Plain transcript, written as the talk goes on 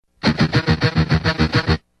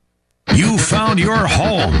You found your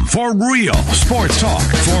home for real sports talk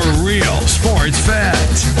for real sports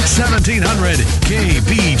fans. 1700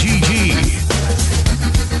 KBGG.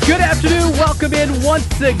 Good afternoon. Welcome in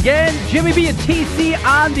once again. Jimmy B and TC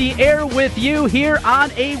on the air with you here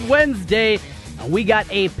on a Wednesday. We got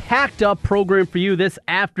a packed up program for you this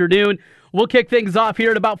afternoon. We'll kick things off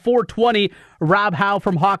here at about 4:20. Rob Howe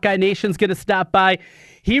from Hawkeye Nation's going to stop by.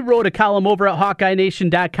 He wrote a column over at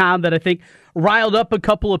HawkeyeNation.com that I think riled up a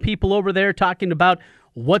couple of people over there talking about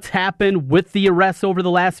what's happened with the arrests over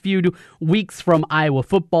the last few weeks from Iowa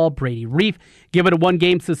football. Brady Reiff given a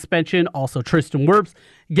one-game suspension. Also Tristan Wirfs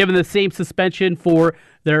given the same suspension for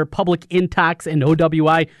their public intox and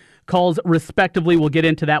OWI calls respectively. We'll get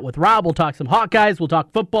into that with Rob. We'll talk some Hawkeyes. We'll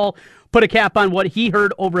talk football. Put a cap on what he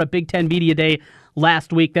heard over at Big Ten Media Day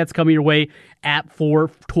last week. That's coming your way at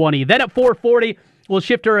 4:20. Then at 4:40, we'll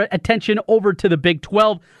shift our attention over to the Big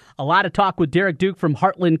 12. A lot of talk with Derek Duke from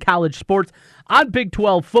Heartland College Sports on Big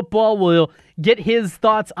 12 football. We'll get his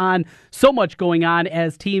thoughts on so much going on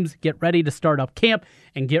as teams get ready to start up camp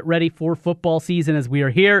and get ready for football season as we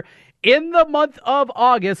are here in the month of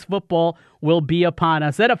August. Football will be upon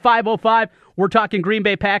us. Then at 5:05, we're talking Green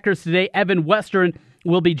Bay Packers today. Evan Western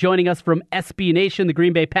will be joining us from SB Nation, the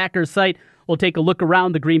Green Bay Packers site. We'll take a look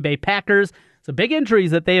around the Green Bay Packers. Some big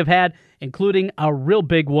injuries that they have had, including a real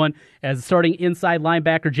big one as starting inside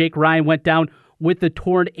linebacker Jake Ryan went down with the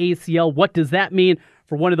torn ACL. What does that mean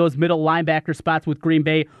for one of those middle linebacker spots with Green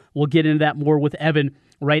Bay? We'll get into that more with Evan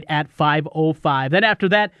right at 5:05. Then after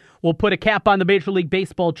that, we'll put a cap on the Major League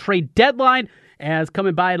Baseball trade deadline. As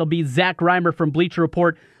coming by, it'll be Zach Reimer from Bleacher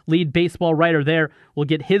Report, lead baseball writer there. We'll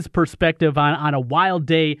get his perspective on a wild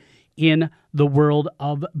day in the world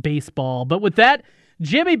of baseball. But with that,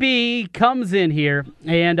 Jimmy B comes in here,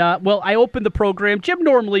 and, I opened the program. Jim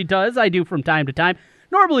normally does. I do from time to time.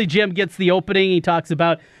 Normally, Jim gets the opening. He talks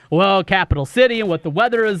about, Capital City and what the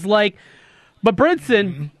weather is like. But,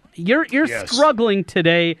 Brinson, you're yes. Struggling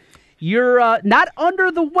today. You're not under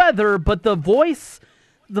the weather, but the voice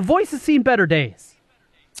has seen better days.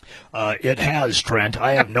 It has, Trent.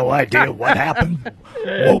 I have no idea what happened.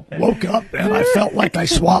 Woke up, and I felt like I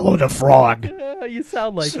swallowed a frog. You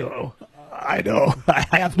sound like it. I know. I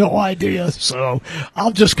have no idea, so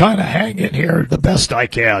I'll just kind of hang in here the best I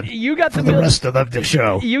can. You got for the rest of the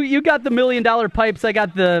show. You got the $1 million pipes. I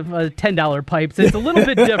got the $10 pipes. It's a little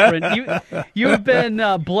bit different. You've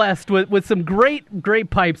been blessed with some great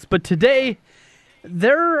pipes, but today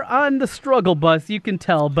they're on the struggle bus. You can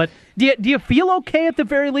tell. But do you feel okay at the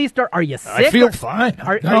very least? Or are you sick? I feel fine.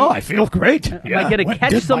 I feel great. Am I going to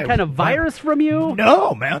catch some kind of virus from you?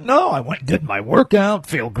 No, man, no. I went and did my workout,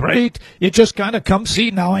 feel great. It just kind of comes, see,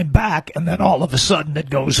 now I'm back, and then all of a sudden it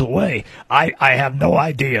goes away. I have no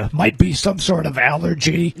idea. Might be some sort of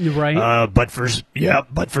allergy. Right. But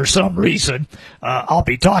for some reason, I'll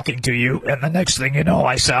be talking to you, and the next thing you know,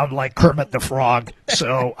 I sound like Kermit the Frog.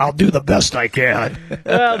 So I'll do the best I can.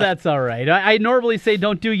 Well, that's all right. I normally say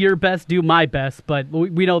don't do your best, do my best, but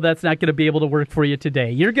we know that's not going to be able to work for you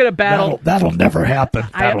today. You're going to battle. That'll never happen.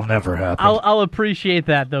 That'll never happen. I'll appreciate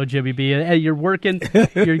that, though, Jimmy B. You're working.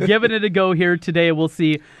 You're giving it a go here today. We'll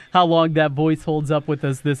see how long that voice holds up with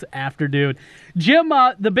us this afternoon. Jim,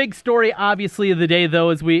 the big story, obviously, of the day,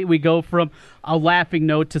 though, is we go from a laughing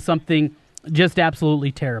note to something just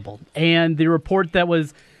absolutely terrible. And the report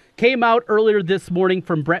that came out earlier this morning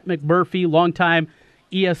from Brett McMurphy, longtime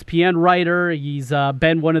ESPN writer. He's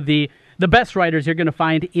been one of the best writers you're going to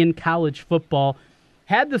find in college football.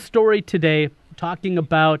 Had the story today talking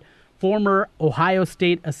about former Ohio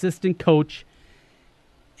State assistant coach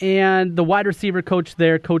and the wide receiver coach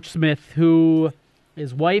there, Coach Smith, who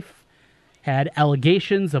his wife had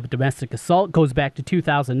allegations of domestic assault. Goes back to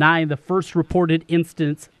 2009, the first reported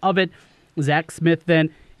instance of it. Zach Smith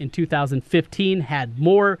then in 2015 had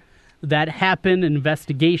more that happened, an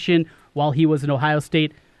investigation while he was an Ohio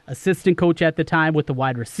State assistant coach at the time with the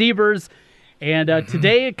wide receivers. And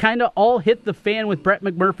today it kind of all hit the fan with Brett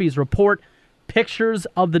McMurphy's report, pictures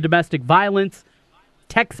of the domestic violence,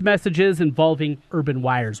 text messages involving Urban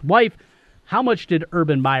Meyer's wife. How much did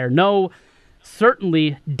Urban Meyer know?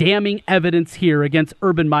 Certainly damning evidence here against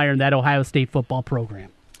Urban Meyer and that Ohio State football program.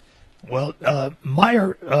 Well,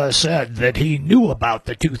 Meyer said that he knew about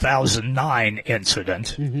the 2009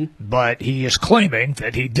 incident, but he is claiming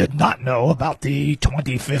that he did not know about the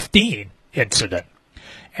 2015 incident,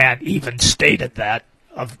 and even stated that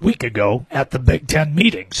a week ago at the Big Ten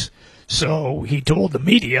meetings. So he told the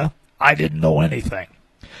media, I didn't know anything.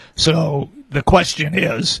 So the question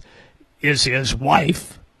is his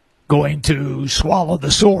wife going to swallow the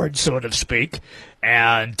sword, so to speak,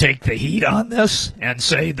 and take the heat on this and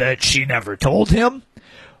say that she never told him?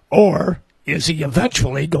 Or is he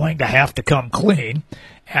eventually going to have to come clean?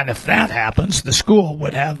 And if that happens, the school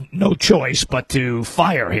would have no choice but to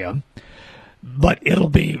fire him. But it'll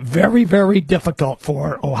be very, very difficult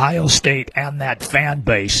for Ohio State and that fan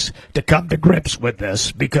base to come to grips with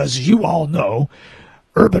this, because you all know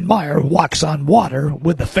Urban Meyer walks on water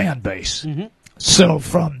with the fan base. Mm-hmm. So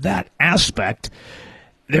from that aspect,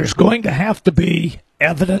 there's going to have to be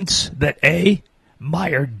evidence that A,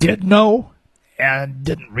 Meyer did know and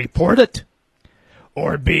didn't report it,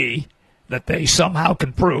 or B, that they somehow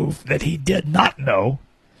can prove that he did not know,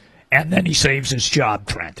 and then he saves his job,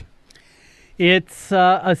 Trent. It's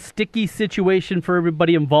a sticky situation for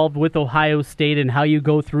everybody involved with Ohio State and how you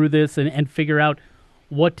go through this and figure out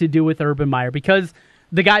what to do with Urban Meyer, because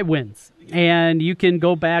the guy wins. And you can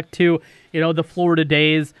go back to, the Florida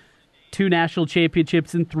days, 2 national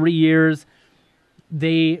championships in 3 years.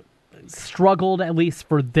 They struggled, at least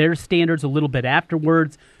for their standards, a little bit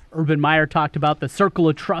afterwards. Urban Meyer talked about the circle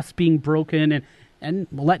of trust being broken and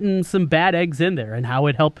letting some bad eggs in there and how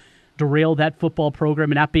it helped derail that football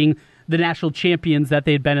program and not being the national champions that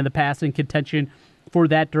they had been in the past in contention for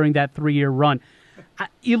that during that 3-year run.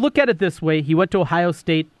 You look at it this way. He went to Ohio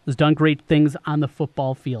State, has done great things on the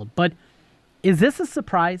football field. But is this a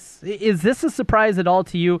surprise? Is this a surprise at all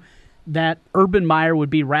to you that Urban Meyer would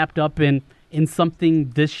be wrapped up in something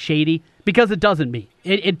this shady? Because it doesn't me.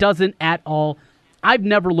 It doesn't at all. I've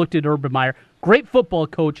never looked at Urban Meyer. Great football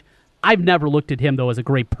coach. I've never looked at him, though, as a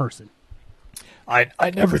great person.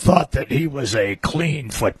 I never thought that he was a clean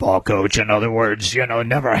football coach. In other words,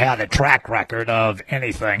 never had a track record of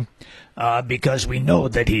anything, because we know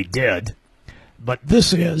that he did. But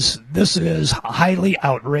this is highly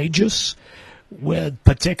outrageous, with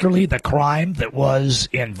particularly the crime that was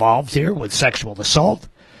involved here with sexual assault.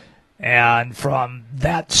 And from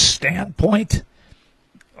that standpoint,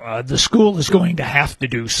 the school is going to have to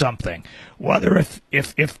do something. Whether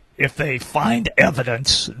if they find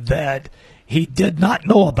evidence that he did not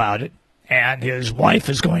know about it, and his wife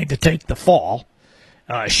is going to take the fall.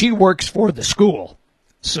 She works for the school,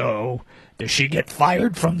 so does she get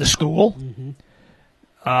fired from the school?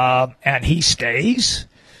 Mm-hmm. And he stays?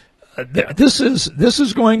 This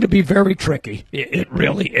is going to be very tricky. It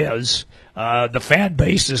really is. The fan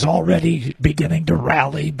base is already beginning to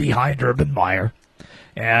rally behind Urban Meyer,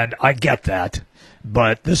 and I get that.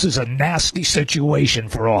 But this is a nasty situation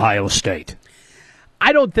for Ohio State.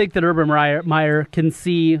 I don't think that Urban Meyer can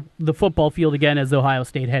see the football field again as the Ohio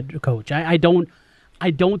State head coach. I don't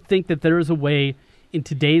think that there is a way in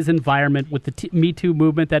today's environment with the Me Too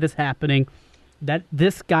movement that is happening that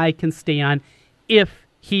this guy can stay on if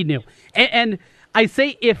he knew. And I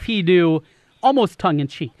say if he knew almost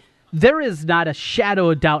tongue-in-cheek. There is not a shadow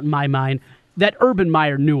of doubt in my mind that Urban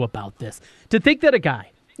Meyer knew about this. To think that a guy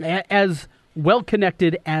as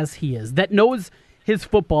well-connected as he is, that knows his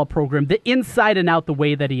football program, the inside and out the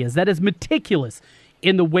way that he is, that is meticulous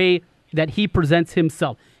in the way that he presents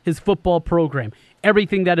himself, his football program,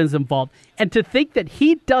 everything that is involved. And to think that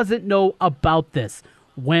he doesn't know about this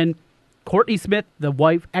when Courtney Smith,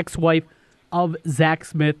 the ex-wife of Zach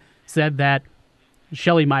Smith, said that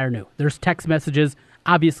Shelley Meyer knew. There's text messages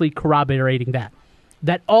obviously corroborating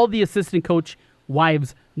that all the assistant coach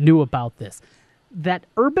wives knew about this. That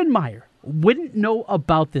Urban Meyer wouldn't know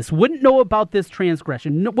about this, wouldn't know about this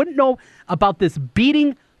transgression, wouldn't know about this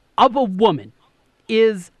beating of a woman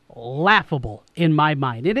is laughable in my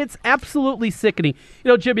mind. And it's absolutely sickening.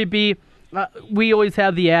 Jimmy B, we always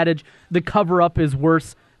have the adage, the cover-up is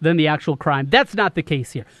worse than the actual crime. That's not the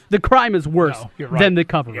case here. The crime is worse than the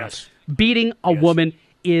cover-up. Yes. Beating a woman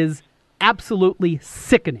is absolutely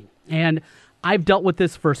sickening. And I've dealt with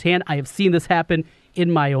this firsthand. I have seen this happen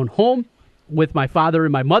in my own home with my father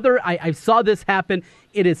and my mother. I saw this happen.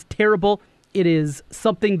 It is terrible. It is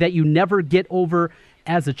something that you never get over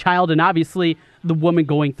as a child, and obviously the woman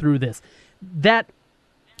going through this. That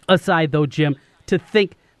aside, though, Jim, to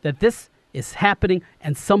think that this is happening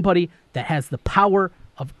and somebody that has the power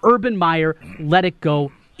of Urban Meyer let it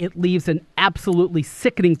go, it leaves an absolutely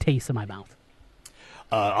sickening taste in my mouth.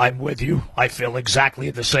 I'm with you. I feel exactly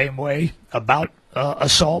the same way about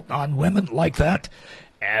assault on women like that.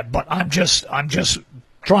 But I'm just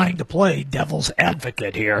trying to play devil's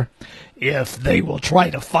advocate here. If they will try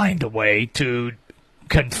to find a way to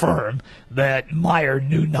confirm that Meyer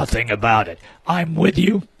knew nothing about it, I'm with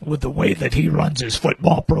you with the way that he runs his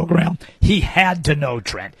football program. He had to know,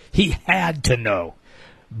 Trent. He had to know.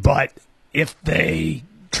 But if they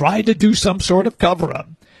try to do some sort of cover-up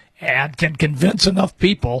and can convince enough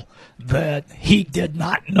people that he did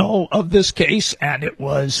not know of this case and it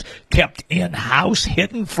was kept in-house,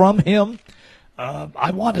 hidden from him,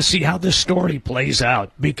 I want to see how this story plays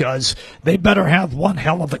out, because they better have one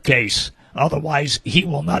hell of a case. Otherwise, he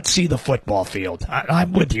will not see the football field.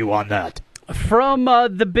 I'm with you on that. From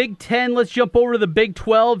the Big Ten, let's jump over to the Big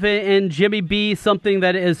 12 and Jimmy B, something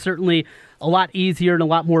that is certainly a lot easier and a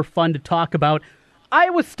lot more fun to talk about.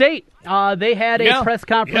 Iowa State, they had a press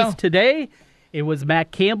conference today. It was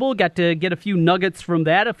Matt Campbell. Got to get a few nuggets from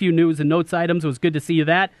that, a few news and notes items. It was good to see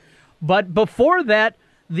that. But before that,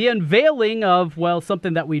 the unveiling of, well,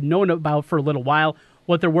 something that we've known about for a little while,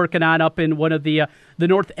 what they're working on up in one of the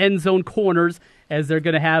north end zone corners, as they're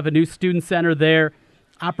going to have a new student center there.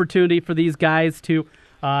 Opportunity for these guys to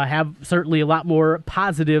have certainly a lot more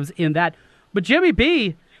positives in that. But Jimmy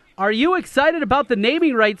B, are you excited about the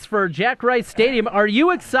naming rights for Jack Rice Stadium? Are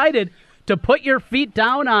you excited to put your feet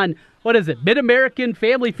down on, what is it, Mid-American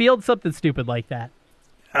Family Field, something stupid like that?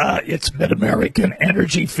 It's Mid-American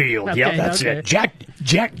Energy Field. Okay, yeah, that's it.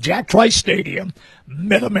 Jack Trice Stadium,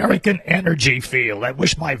 Mid-American Energy Field. I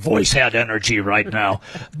wish my voice had energy right now.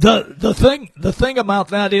 The thing about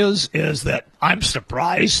that is that I'm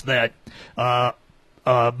surprised that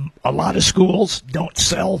a lot of schools don't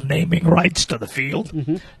sell naming rights to the field.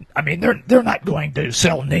 Mm-hmm. I mean, they're not going to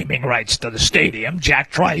sell naming rights to the stadium.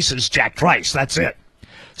 Jack Trice is Jack Trice. That's it.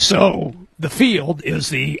 So the field is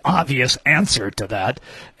the obvious answer to that,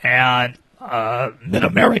 and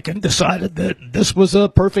Mid-American decided that this was a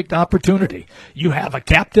perfect opportunity. You have a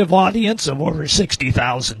captive audience of over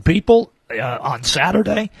 60,000 people on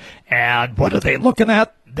Saturday, and what are they looking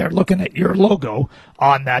at? They're looking at your logo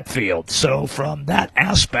on that field. So from that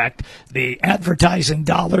aspect, the advertising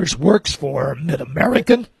dollars works for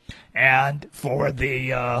Mid-American, and for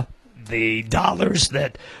the dollars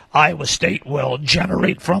that Iowa State will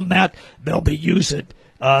generate from that, they'll be used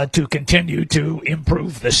to continue to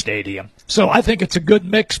improve the stadium. So I think it's a good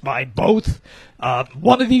mix by both.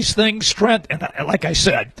 One of these things, Trent, and like I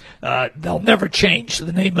said, they'll never change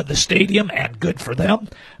the name of the stadium, and good for them.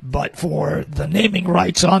 But for the naming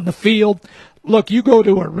rights on the field, look, you go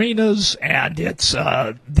to arenas, and it's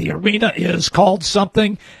the arena is called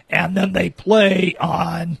something, and then they play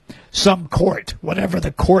on some court, whatever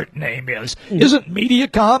the court name is. Isn't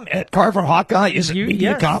Mediacom at Carver Hawkeye? Isn't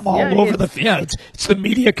Mediacom all over the field? It's the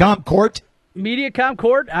Mediacom court. Mediacom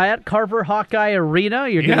Court at Carver Hawkeye Arena.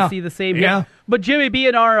 You're going to see the same here. But Jimmy B,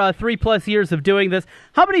 in our 3+ years of doing this,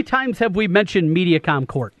 how many times have we mentioned Mediacom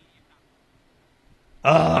Court?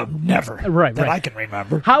 Never. Right. I can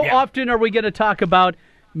remember. How often are we going to talk about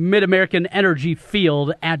Mid-American Energy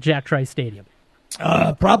Field at Jack Trice Stadium?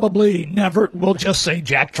 Probably never. We'll just say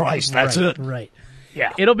Jack Trice. That's it. Right.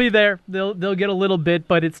 Yeah. It'll be there. They'll get a little bit,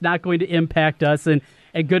 but it's not going to impact us, and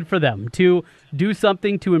good for them to do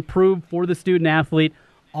something to improve for the student athlete.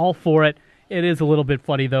 All for it. It is a little bit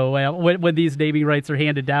funny, though, when these naming rights are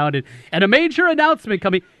handed down, and a major announcement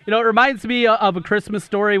coming. You know, it reminds me of a Christmas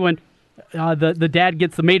Story when the dad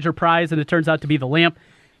gets the major prize, and it turns out to be the lamp.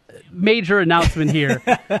 Major announcement here.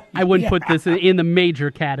 I wouldn't put this in the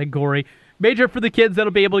major category. Major for the kids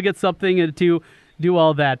that'll be able to get something and to do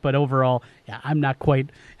all that. But overall, I'm not quite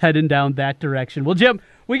heading down that direction. Well, Jim,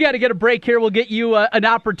 we got to get a break here. We'll get you an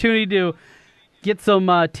opportunity to get some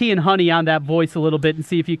tea and honey on that voice a little bit and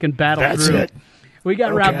see if you can battle through. That's it. We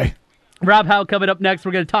got Rob Howe coming up next.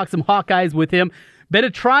 We're going to talk some Hawkeyes with him. Been a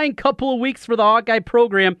trying couple of weeks for the Hawkeye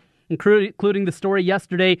program, including the story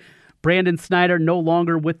yesterday. Brandon Snyder no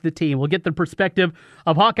longer with the team. We'll get the perspective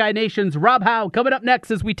of Hawkeye Nation's Rob Howe coming up next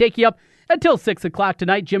as we take you up until 6 o'clock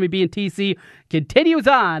tonight. Jimmy B and TC continues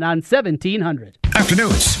on 1700.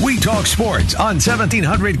 Afternoons, we talk sports on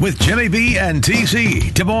 1700 with Jimmy B and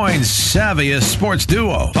TC, Des Moines' savviest sports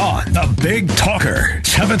duo on the Big Talker,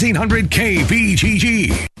 1700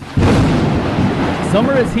 KBGG.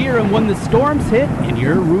 Summer is here, and when the storms hit and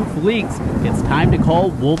your roof leaks, it's time to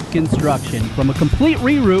call Wolf Construction. From a complete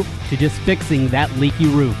re-roof to just fixing that leaky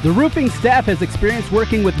roof. The roofing staff has experience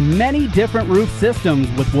working with many different roof systems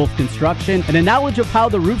with Wolf Construction and a knowledge of how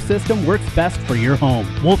the roof system works best for your home.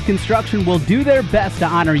 Wolf Construction will do their best to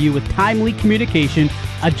honor you with timely communication,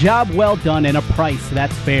 a job well done, and a price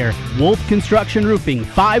that's fair. Wolf Construction Roofing,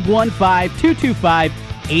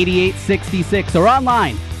 515-225-8866 or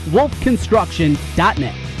online,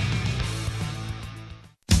 wolfconstruction.net.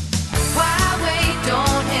 Why wait?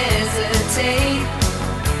 Don't hesitate.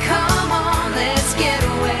 Come on, let's get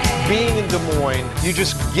away. Being in Des Moines, you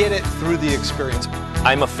just get it through the experience.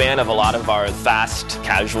 I'm a fan of a lot of our fast,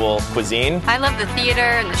 casual cuisine. I love the theater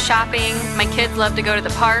and the shopping. My kids love to go to the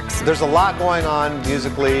parks. There's a lot going on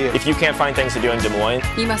musically. If you can't find things to do in Des Moines,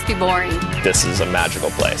 You must be boring. this is a magical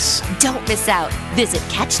place. Don't miss out. Visit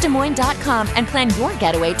CatchDesMoines.com and plan your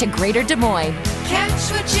getaway to Greater Des Moines.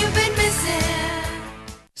 Catch what you've been missing.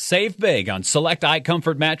 Save big on select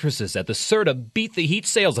iComfort mattresses at the Serta Beat the Heat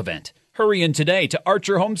sales event. Hurry in today to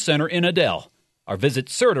Archer Home Center in Adel or visit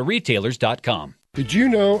CertaRetailers.com. Did you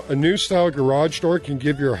know a new style garage door can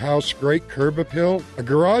give your house great curb appeal? A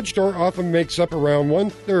garage door often makes up around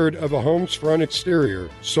 1/3 of a home's front exterior,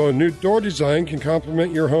 so a new door design can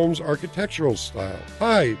complement your home's architectural style.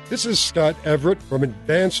 Hi, this is Scott Everett from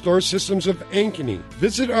Advanced Door Systems of Ankeny.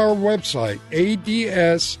 Visit our website,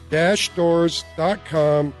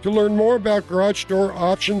 ads-doors.com, to learn more about garage door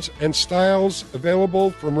options and styles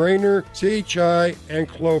available from Rainer, CHI, and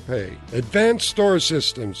Clopay. Advanced Door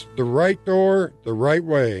Systems, the right door, the right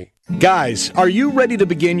way. Guys, are you ready to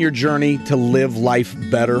begin your journey to live life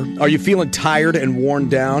better? Are you feeling tired and worn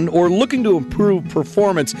down, or looking to improve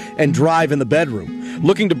performance and drive in the bedroom?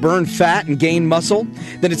 Looking to burn fat and gain muscle?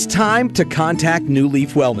 Then it's time to contact New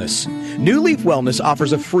Leaf Wellness. New Leaf Wellness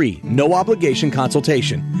offers a free, no-obligation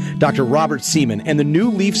consultation. Dr. Robert Seaman and the New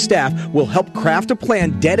Leaf staff will help craft a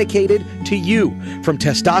plan dedicated to you. From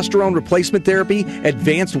testosterone replacement therapy,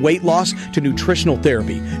 advanced weight loss, to nutritional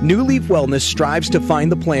therapy, New Leaf Wellness strives to find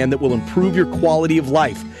the plan that will improve your quality of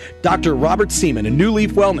life. Dr. Robert Seaman and New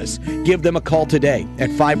Leaf Wellness. Give them a call today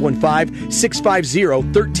at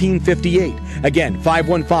 515-650-1358. Again,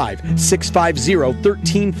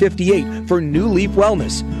 515-650-1358 for New Leaf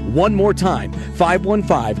Wellness. One more time,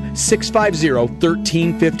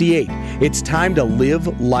 515-650-1358. It's time to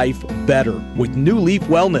live life better with New Leaf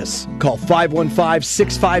Wellness. Call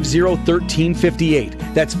 515-650-1358.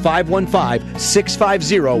 That's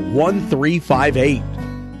 515-650-1358.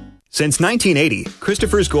 Since 1980,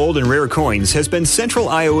 Christopher's Gold and Rare Coins has been Central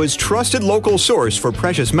Iowa's trusted local source for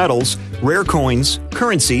precious metals, rare coins,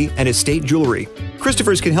 currency, and estate jewelry.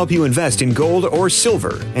 Christopher's can help you invest in gold or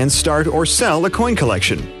silver and start or sell a coin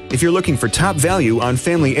collection. If you're looking for top value on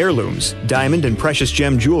family heirlooms, diamond and precious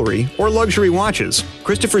gem jewelry, or luxury watches,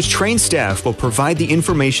 Christopher's trained staff will provide the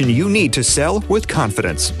information you need to sell with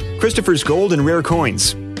confidence. Christopher's Gold and Rare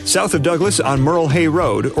Coins, south of Douglas on Merle Hay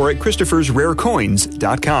Road, or at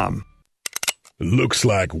Christopher'sRareCoins.com. Looks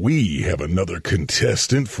like we have another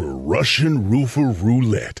contestant for Russian Roofer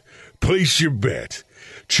Roulette. Place your bet.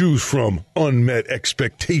 Choose from unmet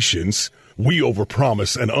expectations, we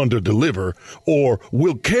overpromise and underdeliver, or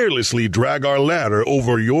we'll carelessly drag our ladder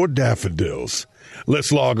over your daffodils.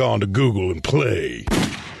 Let's log on to Google and play.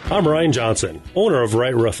 I'm Ryan Johnson, owner of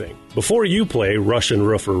Wright Roofing. Before you play Russian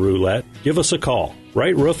Roofer Roulette, give us a call.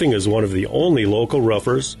 Wright Roofing is one of the only local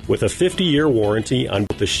roofers with a 50-year warranty on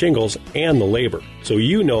both the shingles and the labor. So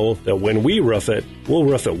you know that when we roof it, we'll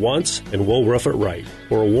roof it once and we'll roof it right.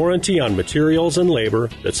 For a warranty on materials and labor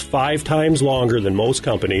that's 5 times longer than most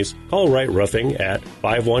companies, call Wright Roofing at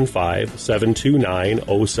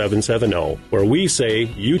 515-729-0770, where we say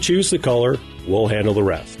you choose the color, we'll handle the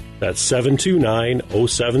rest. That's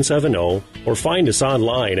 729-0770, or find us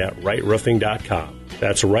online at wrightroofing.com.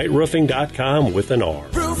 That's wrightroofing.com with an R.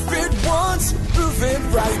 Roof it once, roof it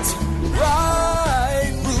right.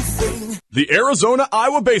 Right Roofing. The Arizona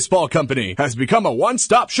Iowa Baseball Company has become a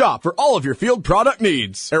one-stop shop for all of your field product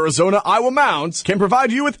needs. Arizona Iowa Mounds can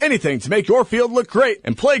provide you with anything to make your field look great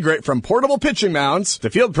and play great, from portable pitching mounds to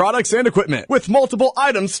field products and equipment. With multiple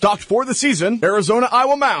items stocked for the season, Arizona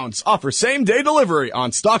Iowa Mounds offers same-day delivery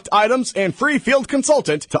on stocked items and free field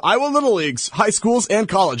consultant to Iowa Little Leagues, high schools, and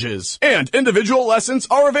colleges. And individual lessons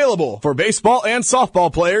are available for baseball and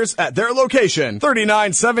softball players at their location,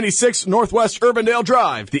 3976 Northwest Urbandale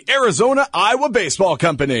Drive, the Arizona Iowa Baseball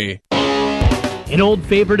Company. An old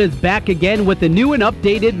favorite is back again with a new and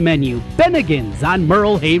updated menu, Bennigan's on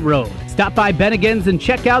Merle Hay Road. Stop by Bennigan's and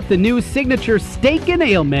check out the new signature steak and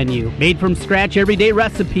ale menu, made from scratch everyday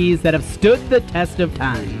recipes that have stood the test of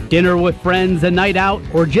time. Dinner with friends, a night out,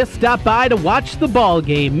 or just stop by to watch the ball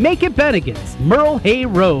game, make it Bennigan's, Merle Hay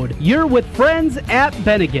Road. You're with friends at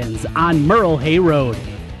Bennigan's on Merle Hay Road.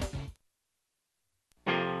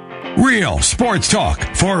 Real sports talk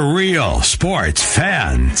for real sports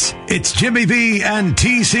fans. It's Jimmy B and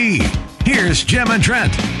TC. Here's Jim and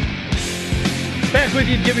Trent. Back with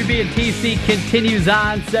you, Jimmy B and TC continues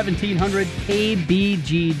on 1700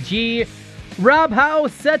 KBGG. Rob Howe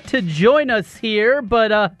set to join us here,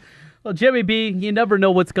 but well, Jimmy B, you never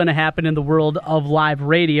know what's going to happen in the world of live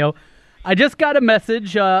radio. I just got a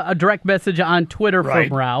message, a direct message on Twitter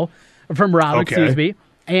from Rob, excuse me,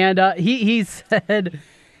 and he said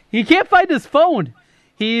he can't find his phone.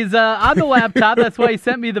 He's on the laptop. That's why he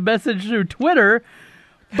sent me the message through Twitter.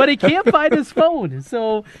 But he can't find his phone.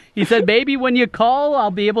 So he said maybe when you call,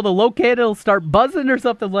 I'll be able to locate it. It'll start buzzing or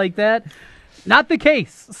something like that. Not the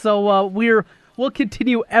case. So we'll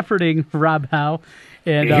continue efforting Rob Howe.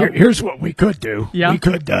 And here's what we could do. Yeah. We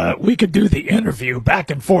could do the interview back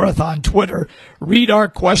and forth on Twitter, read our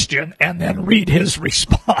question, and then read his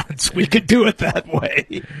response. We could do it that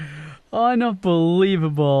way.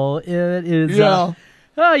 Unbelievable. It is. Yeah.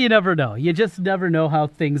 You never know. You just never know how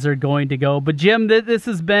things are going to go. But, Jim, this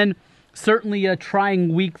has been certainly a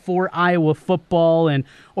trying week for Iowa football. And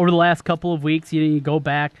over the last couple of weeks, you go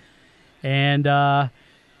back and the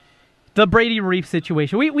Brady Reef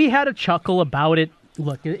situation. We had a chuckle about it.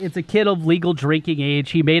 Look, it's a kid of legal drinking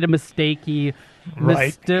age. He made a mistake. He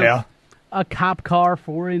mistook a cop car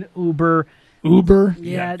for an Uber.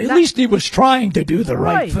 Yeah. At least he was trying to do the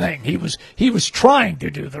right thing. He was trying to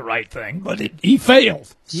do the right thing, but he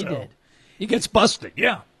failed. He did. He gets busted.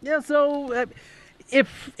 Yeah. Yeah. So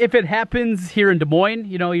if it happens here in Des Moines,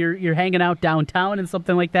 you're hanging out downtown and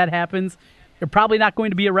something like that happens, you're probably not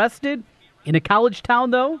going to be arrested. In a college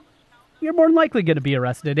town, though, you're more than likely going to be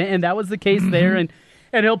arrested, and that was the case there. And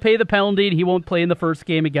he'll pay the penalty, and he won't play in the first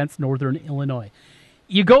game against Northern Illinois.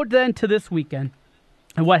 You go then to this weekend.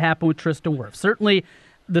 And what happened with Tristan Wirfs. Certainly,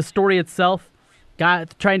 the story itself,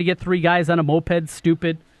 trying to get 3 guys on a moped,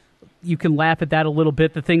 stupid. You can laugh at that a little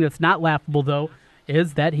bit. The thing that's not laughable, though,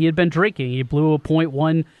 is that he had been drinking. He blew a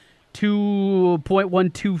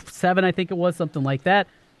 .127, I think it was, something like that.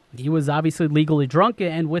 He was obviously legally drunk,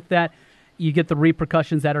 and with that, you get the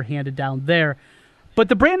repercussions that are handed down there. But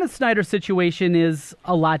the Brandon Snyder situation is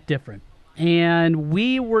a lot different. And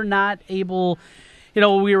we were not able...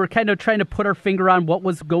 we were kind of trying to put our finger on what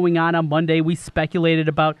was going on Monday. We speculated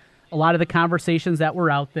about a lot of the conversations that were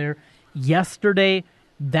out there. Yesterday,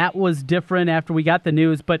 that was different after we got the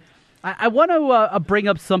news. But I want to bring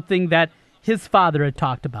up something that his father had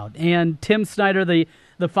talked about. And Tim Snyder, the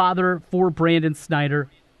father for Brandon Snyder,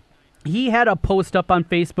 he had a post up on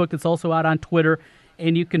Facebook. It's also out on Twitter,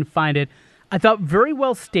 and you can find it. I thought very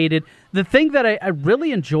well stated. The thing that I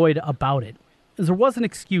really enjoyed about it, there wasn't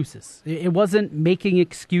excuses. It wasn't making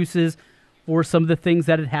excuses for some of the things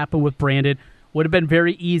that had happened with Brandon. Would have been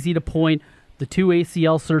very easy to point the 2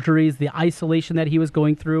 ACL surgeries, the isolation that he was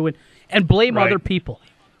going through, and blame other people.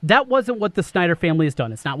 That wasn't what the Snyder family has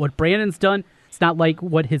done. It's not what Brandon's done. It's not like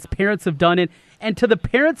what his parents have done. And to the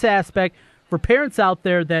parents aspect, for parents out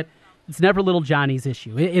there, that it's never little Johnny's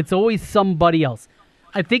issue. It's always somebody else.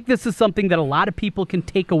 I think this is something that a lot of people can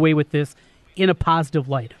take away with this in a positive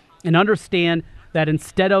light. And understand that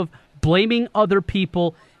instead of blaming other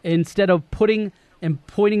people, instead of pointing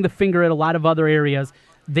the finger at a lot of other areas,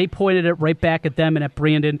 they pointed it right back at them and at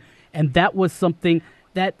Brandon. And that was something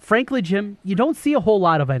that, frankly, Jim, you don't see a whole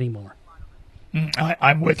lot of anymore.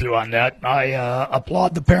 I'm with you on that. I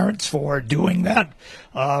applaud the parents for doing that,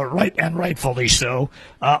 right and rightfully so.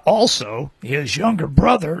 Also, his younger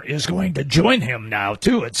brother is going to join him now,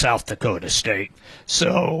 too, at South Dakota State.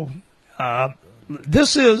 So...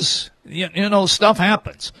 this is, stuff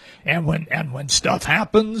happens. And when stuff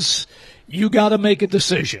happens, you got to make a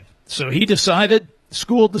decision. So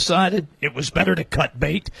school decided it was better to cut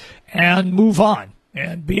bait and move on.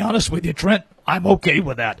 And be honest with you, Trent, I'm okay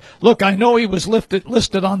with that. Look, I know he was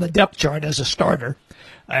listed on the depth chart as a starter,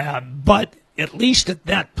 but at least at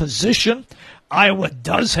that position, Iowa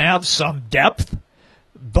does have some depth.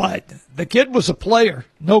 But the kid was a player,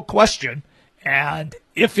 no question. And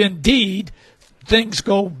if indeed things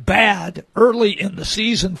go bad early in the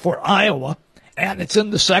season for Iowa and it's in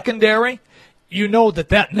the secondary, you know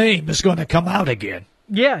that name is going to come out again.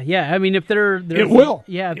 Yeah. I mean, if it will.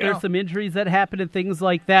 Yeah, if there's some injuries that happen and things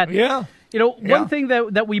like that. Yeah. One thing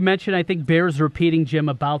that we mentioned, I think bears repeating, Jim,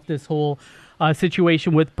 about this whole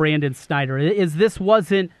situation with Brandon Snyder is this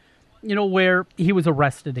wasn't, where he was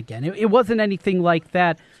arrested again. It wasn't anything like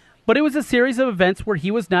that, but it was a series of events where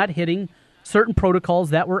he was not hitting certain protocols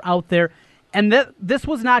that were out there. And this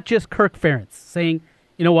was not just Kirk Ferentz saying,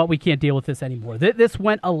 you know what, we can't deal with this anymore. This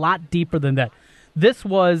went a lot deeper than that. This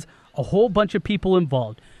was a whole bunch of people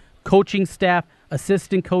involved. Coaching staff,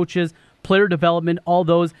 assistant coaches, player development, all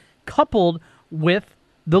those, coupled with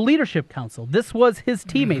the leadership council. This was his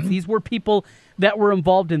teammates. These were people that were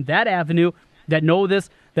involved in that avenue, that know this,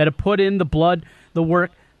 that have put in the blood, the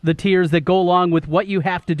work, the tears that go along with what you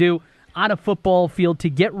have to do on a football field to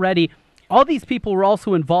get ready. All these people were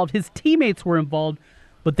also involved. His teammates were involved,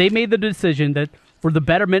 but they made the decision that for the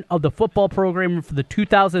betterment of the football program and for the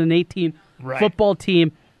 2018 football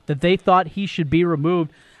team, that they thought he should be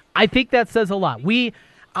removed. I think that says a lot.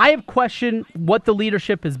 I have questioned what the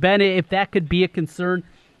leadership has been, if that could be a concern.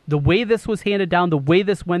 The way this was handed down, the way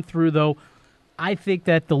this went through, though, I think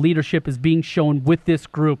that the leadership is being shown with this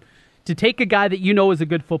group. To take a guy that you know is a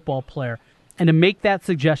good football player and to make that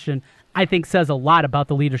suggestion, I think says a lot about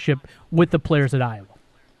the leadership with the players at Iowa.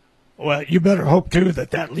 Well, you better hope, too,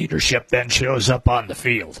 that leadership then shows up on the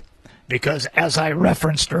field. Because, as I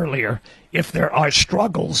referenced earlier, if there are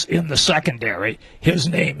struggles in the secondary, his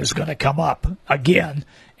name is going to come up again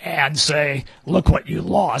and say, look what you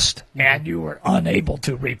lost, and you were unable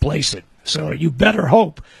to replace it. So you better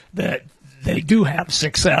hope that they do have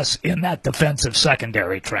success in that defensive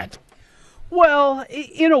secondary, Trent. Well,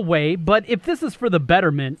 in a way, but if this is for the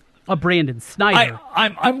betterment of Brandon Snyder.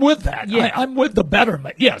 I'm with that. Yeah. I'm with the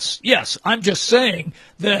betterment. Yes. I'm just saying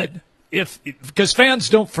that because fans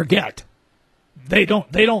don't forget. They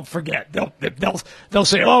don't forget. They'll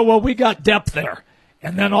say, oh, well, we got depth there.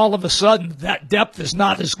 And then all of a sudden that depth is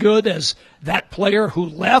not as good as that player who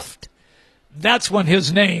left. That's when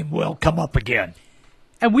his name will come up again.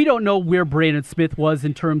 And we don't know where Brandon Smith was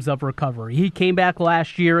in terms of recovery. He came back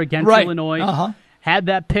last year against Illinois, had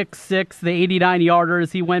that pick six, the 89-yarder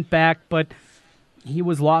as he went back, but he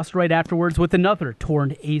was lost right afterwards with another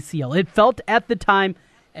torn ACL. It felt at the time,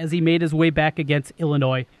 as he made his way back against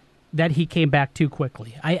Illinois, that he came back too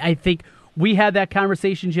quickly. I think we had that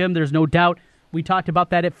conversation, Jim. There's no doubt. We talked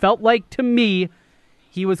about that. It felt like, to me,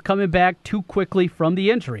 he was coming back too quickly from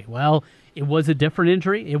the injury. Well, it was a different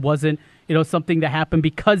injury. It wasn't something that happened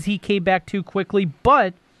because he came back too quickly,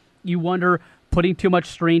 but you wonder, putting too much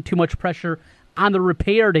strain, too much pressure on the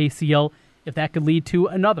repaired ACL, if that could lead to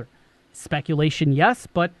another. Speculation, yes,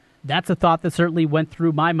 but that's a thought that certainly went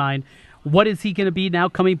through my mind. What is he going to be now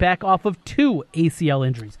coming back off of 2 ACL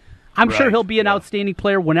injuries? I'm sure he'll be an outstanding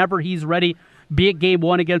player whenever he's ready, be it game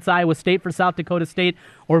 1 against Iowa State for South Dakota State,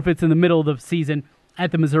 or if it's in the middle of the season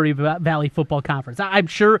at the Missouri Valley Football Conference. I'm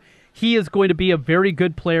sure he is going to be a very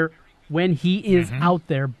good player when he is out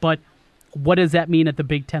there, but what does that mean at the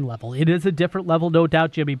Big Ten level? It is a different level, no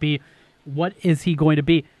doubt, Jimmy B. What is he going to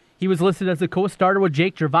be? He was listed as a co-starter with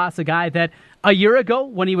Jake Gervais, a guy that a year ago,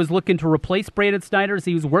 when he was looking to replace Brandon Snyder as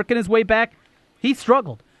he was working his way back, he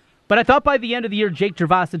struggled. But I thought by the end of the year, Jake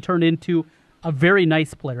Gervais had turned into a very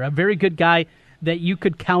nice player, a very good guy that you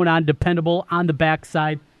could count on, dependable on the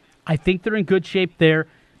backside. I think they're in good shape there.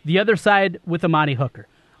 The other side with Amani Hooker.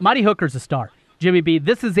 Amani Hooker's a star. Jimmy B,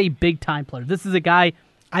 this is a big-time player. This is a guy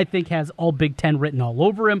I think has all Big Ten written all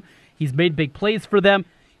over him. He's made big plays for them.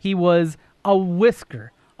 He was a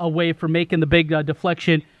whisker away from making the big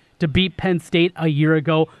deflection to beat Penn State a year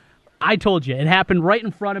ago. I told you, it happened right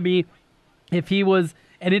in front of me. If he was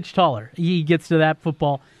an inch taller, he gets to that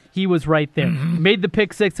football. He was right there. Made the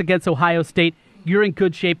pick six against Ohio State. You're in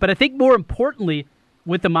good shape. But I think more importantly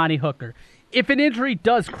with Amani Hooker, if an injury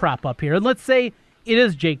does crop up here, and let's say it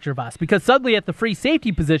is Jake Gervais, because suddenly at the free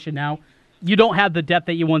safety position now, you don't have the depth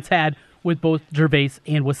that you once had with both Gervais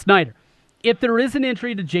and with Snyder. If there is an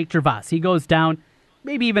injury to Jake Gervais, he goes down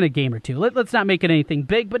maybe even a game or two. Let's not make it anything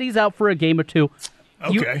big, but he's out for a game or two.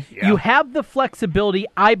 You have the flexibility,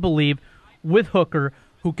 I believe, with Hooker,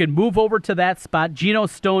 who can move over to that spot. Geno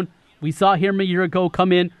Stone, we saw him a year ago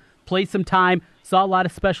come in, play some time, saw a lot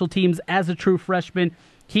of special teams as a true freshman.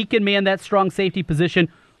 He can man that strong safety position.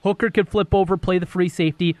 Hooker can flip over, play the free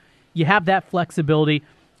safety. You have that flexibility.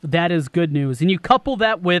 That is good news. And you couple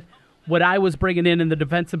that with what I was bringing in the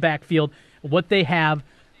defensive backfield, what they have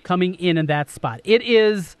coming in that spot. It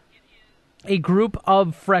is a group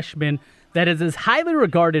of freshmen that is as highly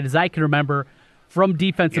regarded as I can remember from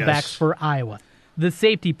defensive backs for Iowa. The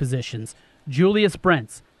safety positions, Julius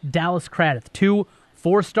Brents, Dallas Craddock, 2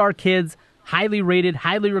 4-star kids, highly rated,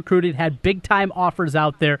 highly recruited, had big-time offers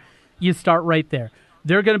out there. You start right there.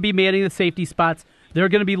 They're going to be manning the safety spots. They're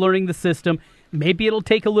going to be learning the system. Maybe it'll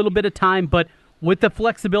take a little bit of time, but with the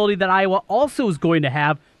flexibility that Iowa also is going to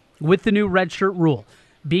have with the new redshirt rule,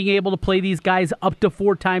 being able to play these guys up to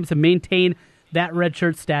 4 times and maintain that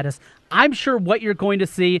redshirt status, I'm sure what you're going to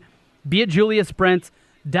see, be it Julius Brents,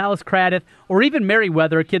 Dallas Craddock, or even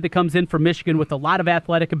Merriweather, a kid that comes in from Michigan with a lot of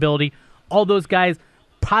athletic ability, all those guys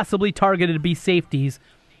possibly targeted to be safeties,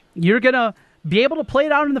 you're going to be able to play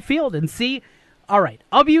it out in the field and see, all right,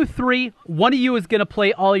 of you 3, one of you is going to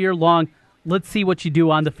play all year long. Let's see what you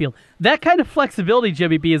do on the field. That kind of flexibility,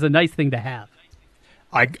 Jimmy B, is a nice thing to have.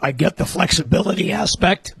 I get the flexibility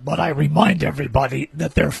aspect, but I remind everybody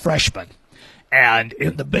that they're freshmen. And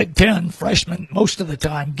in the Big Ten, freshmen most of the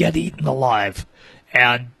time get eaten alive.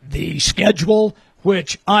 And the schedule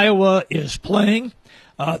which Iowa is playing,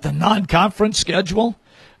 the non-conference schedule,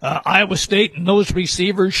 Iowa State and those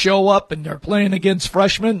receivers show up and they're playing against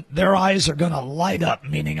freshmen, their eyes are going to light up,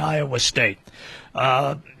 meaning Iowa State.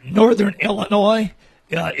 Northern Illinois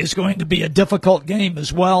is going to be a difficult game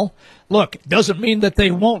as well. Look, it doesn't mean that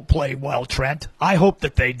they won't play well, Trent. I hope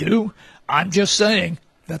that they do. I'm just saying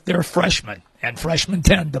that they're freshmen, and freshmen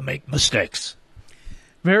tend to make mistakes.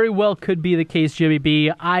 Very well could be the case, Jimmy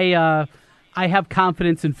B. I have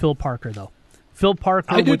confidence in Phil Parker, though. Phil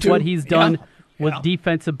Parker, with what he's done with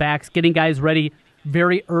defensive backs, getting guys ready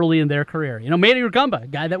very early in their career. You know, Manny Rugamba, a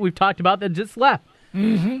guy that we've talked about that just left.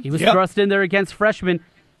 He was thrust in there against freshmen.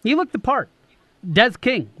 He looked the part. Des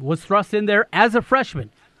King was thrust in there as a freshman.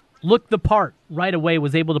 Looked the part right away,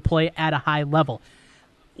 was able to play at a high level.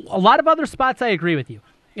 A lot of other spots, I agree with you.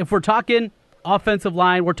 If we're talking offensive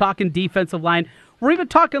line, we're talking defensive line, we're even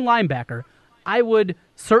talking linebacker, I would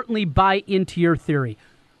certainly buy into your theory.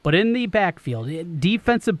 But in the backfield,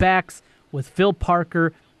 defensive backs with Phil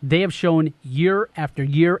Parker, they have shown year after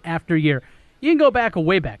year after year. You can go back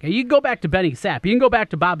way back. You can go back to Benny Sapp. You can go back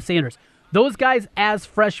to Bob Sanders. Those guys as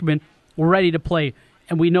freshmen were ready to play.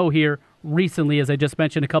 And we know here recently, as I just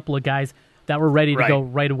mentioned, a couple of guys that were ready to go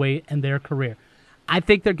right away in their career. I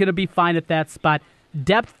think they're going to be fine at that spot.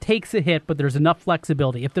 Depth takes a hit, but there's enough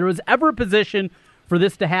flexibility. If there was ever a position for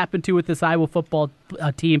this to happen to with this Iowa football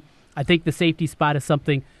team, I think the safety spot is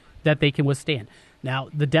something that they can withstand. Now,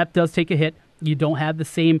 the depth does take a hit. You don't have the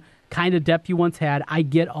same kind of depth you once had. I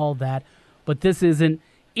get all that. But this isn't,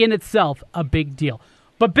 in itself, a big deal.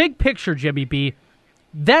 But big picture, Jimmy B,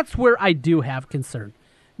 that's where I do have concern.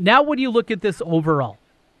 Now when you look at this overall,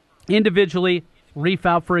 individually, Reef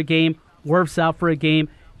out for a game, Wirfs out for a game,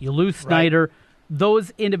 you lose Snyder,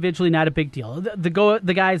 those individually not a big deal.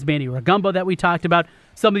 The guys, Manny Rugamba that we talked about,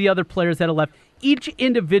 some of the other players that have left, each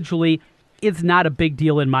individually is not a big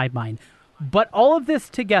deal in my mind. But all of this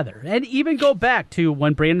together, and even go back to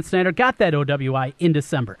when Brandon Snyder got that OWI in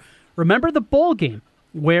December. Remember the bowl game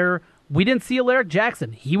where we didn't see Alaric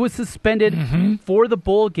Jackson. He was suspended for the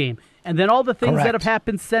bowl game. And then all the things that have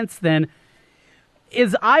happened since then.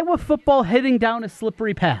 Is Iowa football heading down a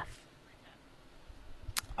slippery path?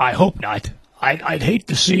 I hope not. I'd hate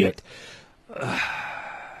to see it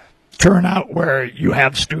turn out where you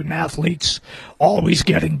have student athletes always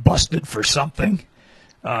getting busted for something.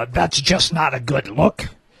 That's just not a good look.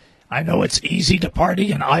 I know it's easy to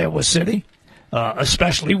party in Iowa City,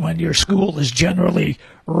 especially when your school is generally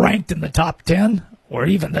ranked in the top 10 or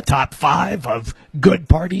even the top 5 of good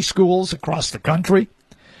party schools across the country.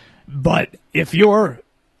 But if you're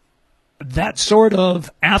that sort of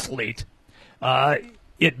athlete,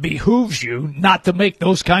 it behooves you not to make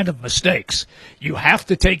those kind of mistakes. You have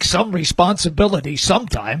to take some responsibility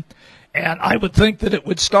sometime. And I would think that it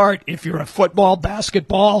would start if you're a football,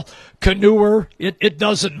 basketball, canoeer, it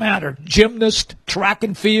doesn't matter. Gymnast, track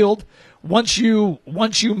and field. Once you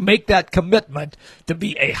make that commitment to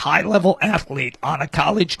be a high-level athlete on a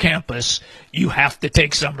college campus, you have to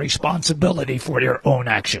take some responsibility for your own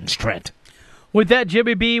actions, Trent. With that,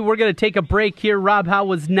 Jimmy B, we're going to take a break here. Rob Howe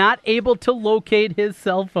was not able to locate his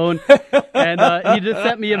cell phone, and he just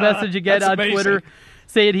sent me a message again on Twitter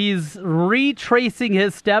saying he's retracing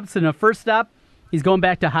his steps, and the first stop, he's going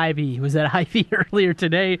back to Hy-Vee. He was at Hy-Vee earlier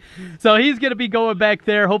today, so he's going to be going back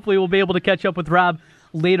there. Hopefully we'll be able to catch up with Rob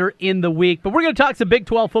later in the week. But we're going to talk some Big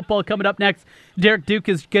 12 football coming up next. Derek Duke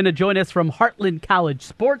is going to join us from Heartland College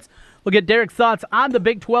Sports. We'll get Derek's thoughts on the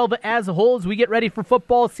Big 12 as a whole as we get ready for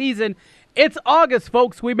football season. It's August,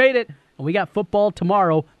 folks. We made it. And we got football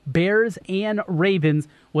tomorrow, Bears and Ravens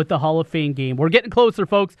with the Hall of Fame game. We're getting closer,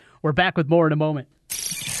 folks. We're back with more in a moment.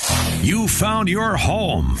 You found your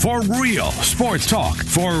home for real sports talk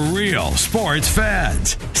for real sports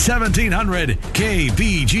fans. 1700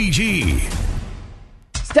 KBGG.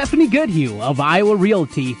 Stephanie Goodhue of Iowa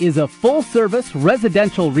Realty is a full-service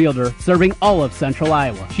residential realtor serving all of Central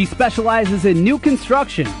Iowa. She specializes in new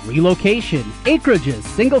construction, relocation, acreages,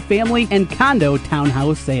 single-family, and condo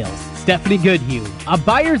townhouse sales. Stephanie Goodhue, a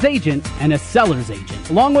buyer's agent and a seller's agent,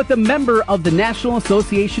 along with a member of the National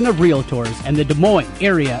Association of Realtors and the Des Moines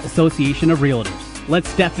Area Association of Realtors. Let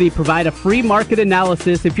Stephanie provide a free market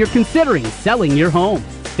analysis if you're considering selling your home.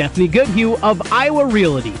 Stephanie Goodhue of Iowa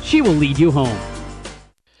Realty. She will lead you home.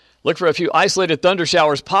 Look for a few isolated thunder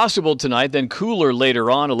showers possible tonight, then cooler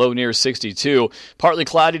later on, a low near 62. Partly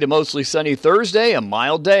cloudy to mostly sunny Thursday, a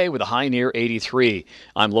mild day with a high near 83.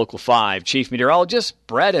 I'm Local 5 Chief Meteorologist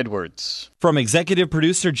Brad Edwards. From executive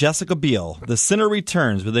producer Jessica Biel, The Sinner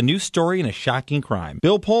returns with a new story and a shocking crime.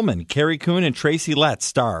 Bill Pullman, Carrie Coon, and Tracy Letts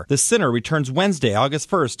star. The Sinner returns Wednesday, August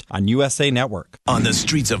 1st on USA Network. On the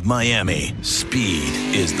streets of Miami, speed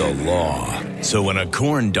is the law. So when a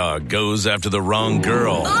corn dog goes after the wrong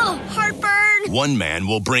girl... Oh, heartburn! One man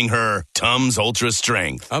will bring her Tums Ultra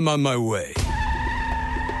Strength. I'm on my way.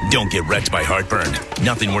 Don't get wrecked by heartburn.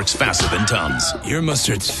 Nothing works faster than Tums. Your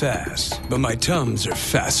mustard's fast, but my Tums are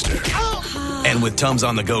faster. And with Tums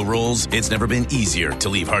on-the-go rolls, it's never been easier to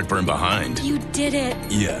leave heartburn behind. You did it.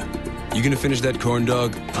 Yeah. You gonna finish that corn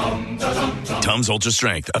dog? Tums Ultra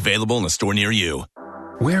Strength, available in a store near you.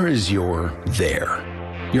 Where is your there?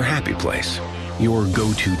 Your happy place? Your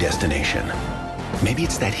go-to destination? Maybe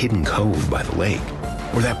it's that hidden cove by the lake,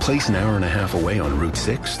 or that place an hour and a half away on Route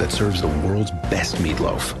 6 that serves the world's best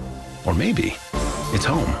meatloaf. Or maybe it's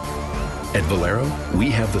home. At Valero,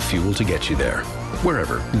 we have the fuel to get you there,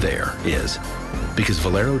 wherever there is. Because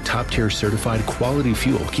Valero top-tier certified quality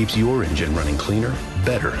fuel keeps your engine running cleaner,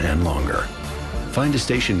 better, and longer. Find a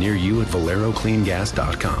station near you at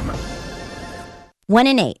ValeroCleanGas.com. 1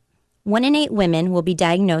 in 8. 1 in 8 women will be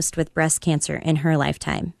diagnosed with breast cancer in her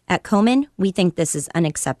lifetime. At Komen, we think this is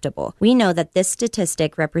unacceptable. We know that this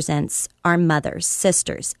statistic represents our mothers,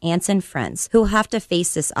 sisters, aunts, and friends who have to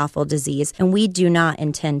face this awful disease, and we do not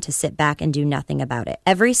intend to sit back and do nothing about it.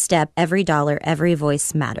 Every step, every dollar, every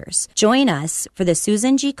voice matters. Join us for the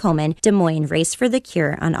Susan G. Komen Des Moines Race for the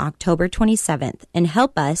Cure on October 27th and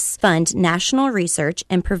help us fund national research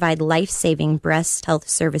and provide life-saving breast health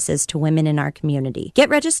services to women in our community. Get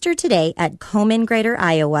registered today at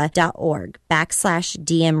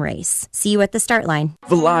KomenGreaterIowa.org/DM Race. See you at the start line.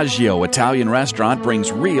 Villaggio Italian Restaurant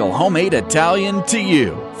brings real homemade Italian to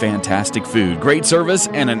you. Fantastic food, great service,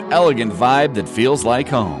 and an elegant vibe that feels like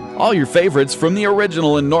home. All your favorites from the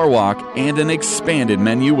original in Norwalk and an expanded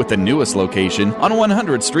menu with the newest location on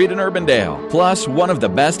 100th Street in Urbandale. Plus, one of the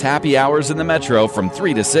best happy hours in the metro from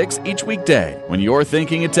 3 to 6 each weekday. When you're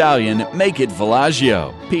thinking Italian, make it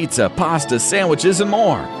Villaggio. Pizza, pasta, sandwiches, and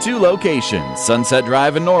more. 2 locations, Sunset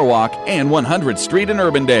Drive in Norwalk and 100th Street in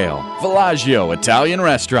Urbandale. Villaggio Italian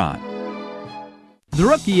Restaurant. The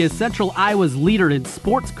Rookie is Central Iowa's leader in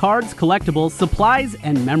sports cards, collectibles, supplies,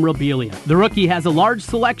 and memorabilia. The Rookie has a large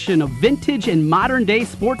selection of vintage and modern-day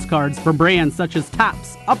sports cards from brands such as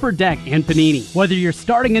Topps, Upper Deck, and Panini. Whether you're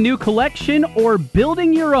starting a new collection or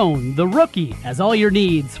building your own, The Rookie has all your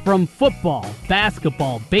needs from football,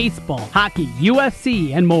 basketball, baseball, hockey,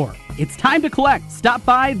 UFC, and more. It's time to collect. Stop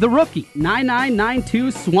by The Rookie,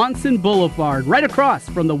 9992 Swanson Boulevard, right across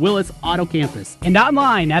from the Willis Auto Campus, and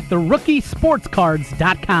online at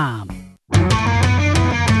therookiesportscards.com. Pour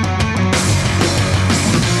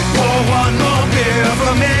one more beer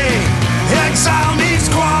for me. Exile meets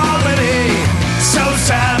quality so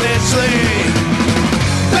savagely.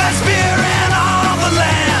 Best beer in all the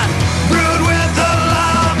land, brewed with a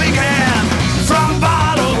loving hand. From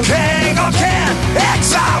bottle, keg, or can,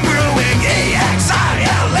 Exile Brewing,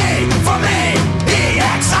 E-X-I-L-E, for me,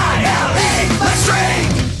 E-X-I-L-E. Let's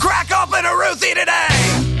drink, crack open a Ruthie today.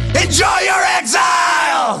 Enjoy your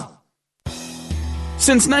exile.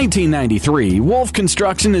 Since 1993, Wolf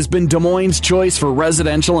Construction has been Des Moines' choice for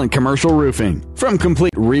residential and commercial roofing. From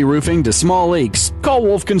complete re-roofing to small leaks, call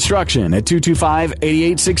Wolf Construction at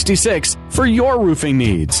 225-8866 for your roofing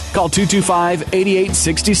needs. Call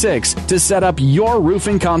 225-8866 to set up your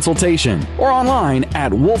roofing consultation or online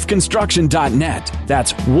at wolfconstruction.net.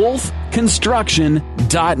 That's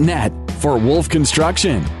wolfconstruction.net for Wolf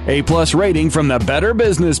Construction. A+ rating from the Better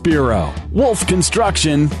Business Bureau.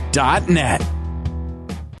 wolfconstruction.net.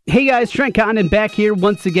 Hey guys, Trent Condon back here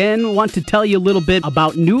once again. Want to tell you a little bit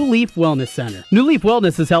about New Leaf Wellness Center. New Leaf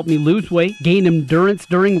Wellness has helped me lose weight, gain endurance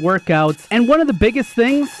during workouts, and one of the biggest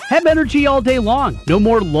things, have energy all day long. No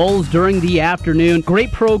more lulls during the afternoon.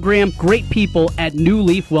 Great program, great people at New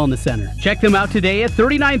Leaf Wellness Center. Check them out today at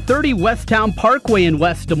 3930 Westtown Parkway in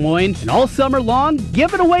West Des Moines. And all summer long,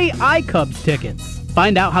 giving away iCubs tickets.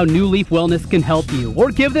 Find out how New Leaf Wellness can help you, or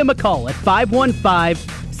give them a call at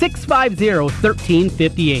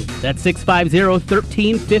 515-650-1358. That's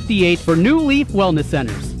 650-1358 for New Leaf Wellness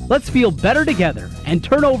Centers. Let's feel better together and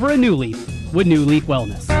turn over a new leaf with New Leaf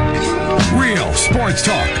Wellness. Real sports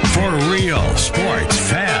talk for real sports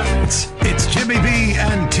fans. It's Jimmy B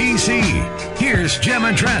and TC. Here's Jim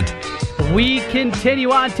and Trent. We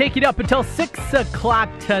continue on, take it up until 6 o'clock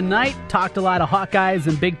tonight. Talked a lot of Hawkeyes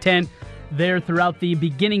and Big Ten there throughout the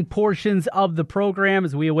beginning portions of the program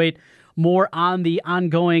as we await more on the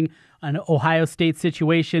ongoing Ohio State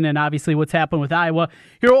situation and obviously what's happened with Iowa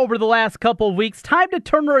here over the last couple of weeks. Time to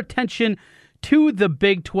turn our attention to the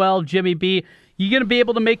Big 12. Jimmy B, you going to be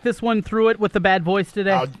able to make this one through it with the bad voice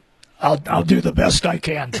today? I'll do the best I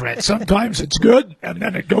can, Trent. Sometimes it's good, and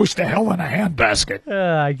then it goes to hell in a handbasket.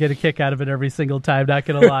 I get a kick out of it every single time, not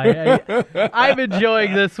going to lie. I'm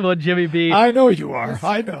enjoying this one, Jimmy B. I know you are.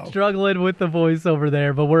 I know. Struggling with the voice over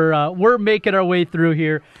there, but we're making our way through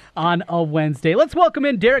here on a Wednesday. Let's welcome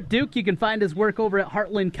in Derek Duke. You can find his work over at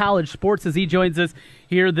Heartland College Sports as he joins us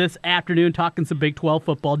here this afternoon talking some Big 12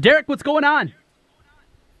 football. Derek, what's going on?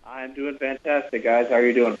 I'm doing fantastic, guys. How are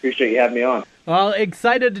you doing? Appreciate you having me on. Well,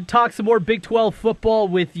 excited to talk some more Big 12 football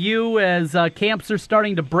with you as camps are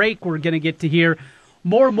starting to break. We're going to get to hear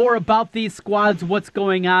more and more about these squads, what's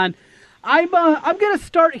going on. I'm going to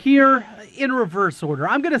start here in reverse order.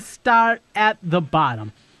 I'm going to start at the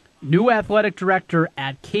bottom. New athletic director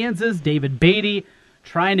at Kansas, David Beatty,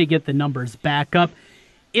 trying to get the numbers back up.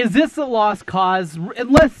 Is this a lost cause?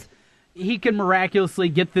 Unless he can miraculously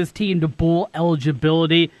get this team to bowl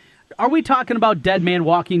eligibility, are we talking about dead man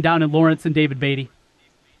walking down in Lawrence and David Beatty?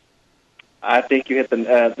 I think you hit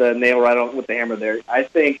the nail right on with the hammer there. I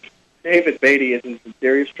think David Beatty is in some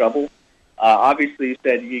serious trouble. Obviously, you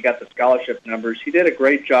said you got the scholarship numbers. He did a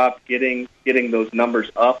great job getting those numbers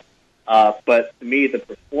up. But to me, the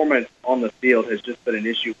performance on the field has just been an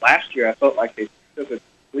issue. Last year, I felt like they took a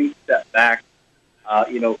complete step back.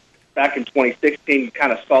 Back in 2016, you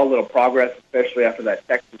kind of saw a little progress, especially after that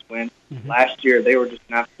Texas win. Mm-hmm. Last year, they were just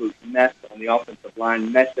an absolute mess on the offensive line,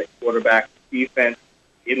 mess at quarterback, defense.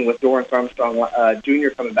 Even with Dorrance Armstrong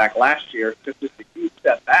Jr. coming back last year, took just a huge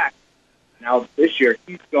step back. Now this year,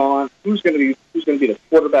 he's gone. Who's going to be the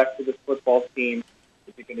quarterback for this football team?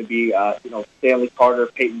 Is it going to be Stanley Carter,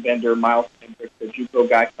 Peyton Bender, Miles Kendrick, the JUCO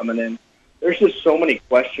guy coming in? There's just so many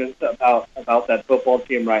questions about that football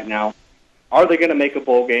team right now. Are they going to make a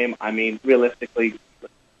bowl game? I mean, realistically,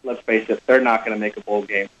 let's face it, they're not going to make a bowl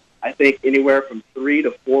game. I think anywhere from 3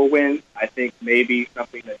 to 4 wins. I think maybe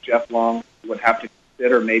something that Jeff Long would have to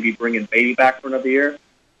consider, maybe bringing Beatty back for another year.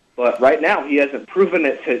 But right now, he hasn't proven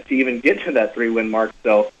it to even get to that 3-win mark.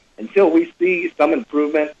 So until we see some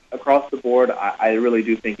improvement across the board, I really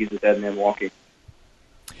do think he's a dead man walking.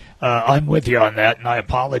 I'm with you on that, and I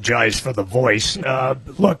apologize for the voice.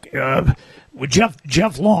 Look,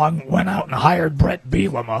 Jeff Long went out and hired Brett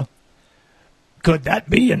Bielema. Could that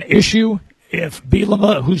be an issue if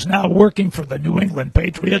Bielema, who's now working for the New England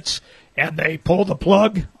Patriots, and they pull the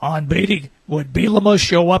plug on Beatty, would Bielema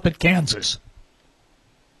show up at Kansas?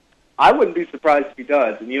 I wouldn't be surprised if he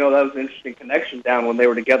does. And, that was an interesting connection down when they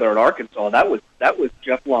were together at Arkansas. That was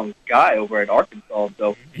Jeff Long's guy over at Arkansas.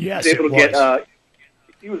 So yes,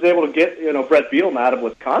 he was able to get Brett Bielema out of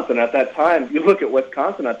Wisconsin at that time. You look at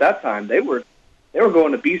Wisconsin at that time; they were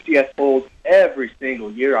going to BCS bowls every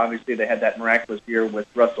single year. Obviously, they had that miraculous year with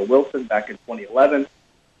Russell Wilson back in 2011,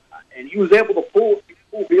 and he was able to pull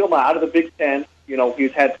Bielema out of the Big Ten.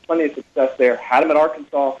 He's had plenty of success there. Had him at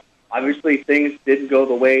Arkansas. Obviously, things didn't go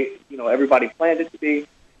the way everybody planned it to be.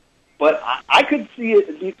 But I could see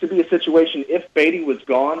it to be a situation if Beatty was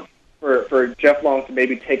gone for Jeff Long to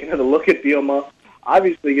maybe take another look at Bielema.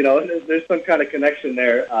 Obviously, there's some kind of connection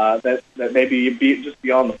there that maybe be just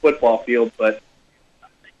beyond the football field. But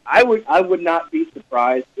I would not be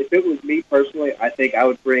surprised if it was me personally. I think I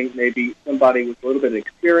would bring maybe somebody with a little bit of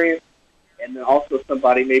experience, and then also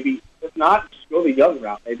somebody maybe, if not, just go the young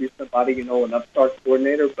route. Maybe somebody an upstart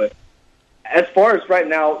coordinator. But as far as right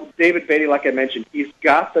now, David Beatty, like I mentioned, he's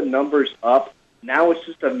got the numbers up. Now it's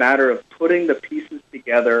just a matter of putting the pieces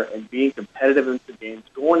together and being competitive in the games,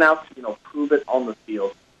 going out to, prove it on the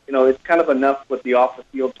field. It's kind of enough with the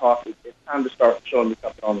off-the-field talk. It's time to start showing me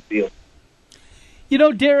something on the field.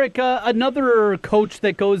 Derek, another coach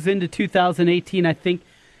that goes into 2018, I think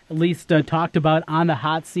at least talked about on the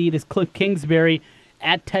hot seat, is Cliff Kingsbury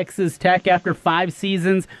at Texas Tech after 5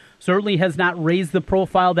 seasons. Certainly has not raised the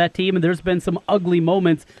profile of that team, and there's been some ugly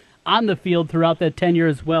moments on the field throughout that tenure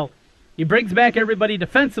as well. He brings back everybody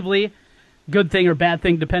defensively, good thing or bad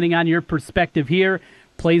thing depending on your perspective here.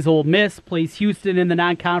 Plays Ole Miss, plays Houston in the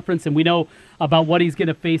non-conference, and we know about what he's going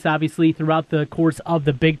to face, obviously, throughout the course of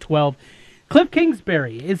the Big 12. Cliff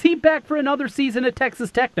Kingsbury, is he back for another season at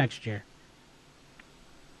Texas Tech next year?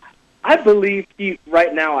 I believe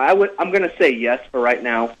right now, I'm going to say yes for right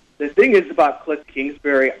now. The thing is about Cliff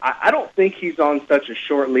Kingsbury, I don't think he's on such a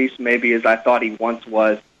short leash maybe as I thought he once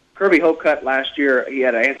was. Kirby Hocutt last year, he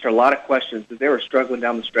had to answer a lot of questions because they were struggling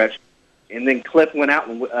down the stretch. And then Cliff went out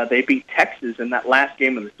and they beat Texas in that last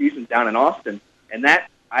game of the season down in Austin. And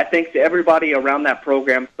that, I think, to everybody around that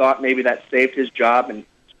program thought maybe that saved his job and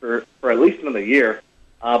for at least another year.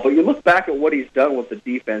 But you look back at what he's done with the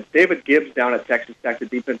defense. David Gibbs down at Texas Tech, the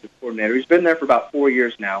defensive coordinator, he's been there for about 4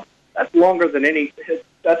 years now. That's long as any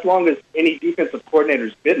defensive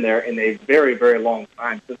coordinator's been there in a very, very long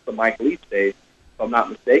time, since the Mike Leach days, if I'm not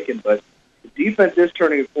mistaken. But the defense is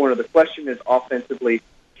turning a corner. The question is offensively,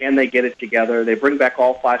 can they get it together? They bring back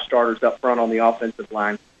all 5 starters up front on the offensive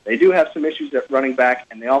line. They do have some issues at running back,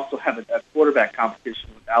 and they also have a quarterback competition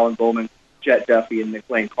with Alan Bowman, Jet Duffy, and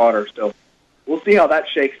McLean Carter. So we'll see how that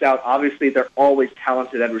shakes out. Obviously, they're always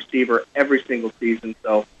talented at receiver every single season,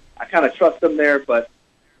 so I kind of trust them there. But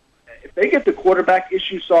if they get the quarterback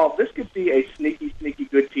issue solved, this could be a sneaky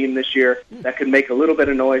good team this year that could make a little bit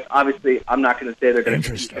of noise. Obviously, I'm not going to say they're going to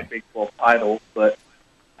compete for Big 12 title, but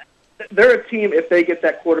they're a team, if they get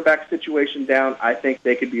that quarterback situation down, I think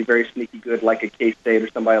they could be very sneaky good, like a K-State or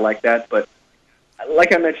somebody like that. But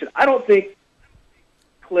like I mentioned, I don't think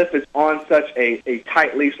Cliff is on such a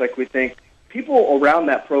tight leash like we think. People around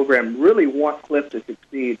that program really want Cliff to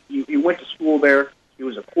succeed. He went to school there. He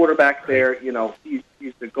was a quarterback there. You know, he's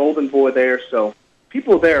the golden boy there. So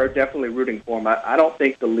people there are definitely rooting for him. I don't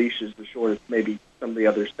think the leash is the short as maybe some of the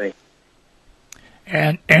others think.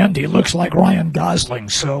 And he looks like Ryan Gosling,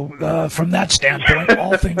 so from that standpoint,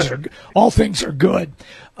 all things are good.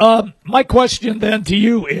 My question then to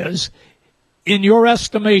you is, in your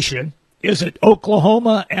estimation, is it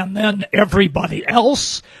Oklahoma and then everybody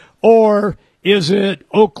else, or is it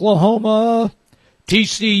Oklahoma,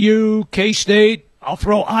 TCU, K-State? I'll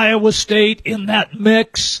throw Iowa State in that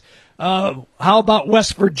mix. How about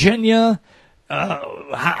West Virginia?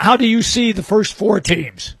 How do you see the first four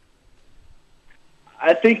teams?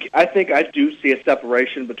 I think I do see a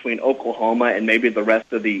separation between Oklahoma and maybe the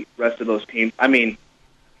rest of those teams. I mean,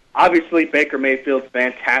 obviously Baker Mayfield's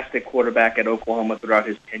fantastic quarterback at Oklahoma throughout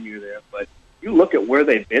his tenure there, but you look at where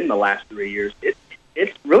they've been the last 3 years,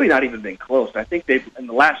 it's really not even been close. I think they've in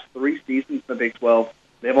the last 3 seasons in the Big 12,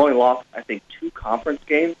 they've only lost, I think, 2 conference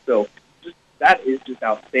games. So that is just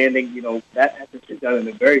outstanding. You know, that hasn't been done in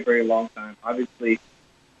a very, very long time. Obviously,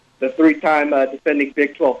 the 3-time defending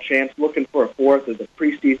Big 12 champs looking for a fourth as a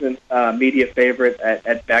preseason media favorite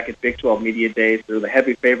back at Big 12 Media Days. They're the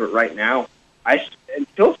heavy favorite right now.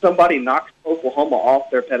 Until somebody knocks Oklahoma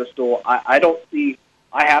off their pedestal, I don't see.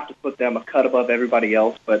 I have to put them a cut above everybody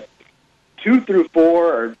else. But 2 through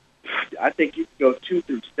 4, or I think you could go 2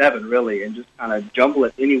 through 7 really, and just kind of jumble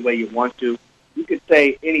it any way you want to. You could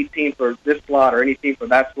say any team for this slot or any team for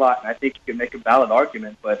that slot, and I think you can make a valid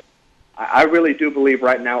argument. But I really do believe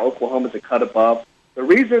right now Oklahoma's a cut above. The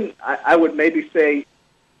reason I would maybe say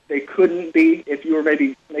they couldn't be, if you were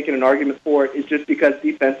maybe making an argument for it, is just because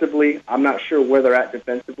defensively, I'm not sure where they're at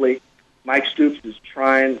defensively. Mike Stoops is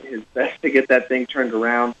trying his best to get that thing turned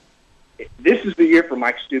around. This is the year for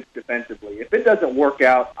Mike Stoops defensively. If it doesn't work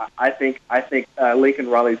out, I think Lincoln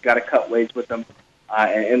Riley's got to cut ways with them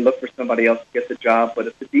and look for somebody else to get the job. But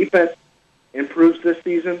if the defense improves this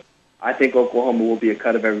season, I think Oklahoma will be a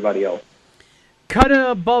cut of everybody else. Cut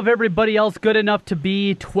above everybody else, good enough to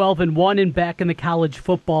be 12-1 and back in the college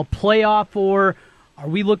football playoff, or are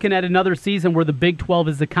we looking at another season where the Big 12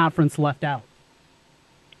 is the conference left out?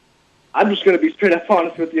 I'm just going to be straight up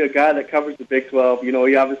honest with you. A guy that covers the Big 12, you know,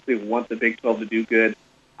 he obviously wants the Big 12 to do good.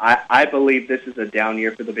 I believe this is a down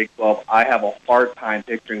year for the Big 12. I have a hard time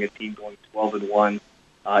picturing a team going 12-1,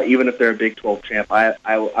 even if they're a Big 12 champ.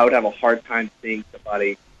 I would have a hard time seeing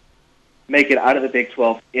somebody make it out of the Big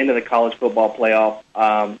 12 into the college football playoff.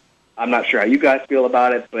 I'm not sure how you guys feel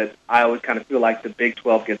about it, but I always kind of feel like the Big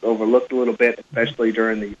 12 gets overlooked a little bit, especially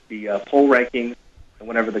during the poll rankings and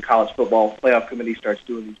whenever the college football playoff committee starts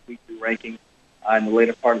doing these weekly rankings in the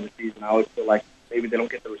later part of the season. I always feel like maybe they don't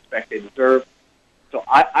get the respect they deserve. So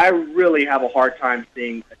I really have a hard time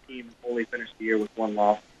seeing a team only finish the year with 1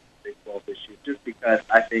 loss in the Big 12 this year, just because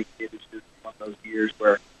I think it is just one of those years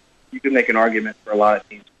where you can make an argument for a lot of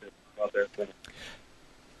teams to go out there and finish.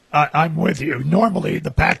 I'm with you. Normally,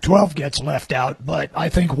 the Pac-12 gets left out, but I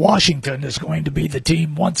think Washington is going to be the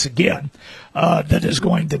team once again that is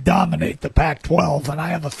going to dominate the Pac-12, and I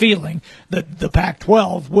have a feeling that the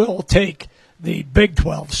Pac-12 will take the Big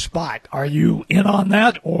 12 spot. Are you in on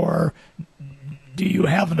that, or do you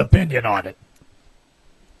have an opinion on it?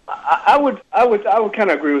 I would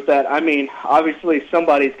kind of agree with that. I mean, obviously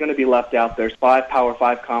somebody's going to be left out. There's 5 Power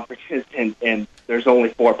 5 conferences, and there's only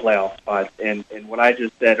 4 playoff spots. And what I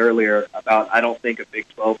just said earlier about I don't think a Big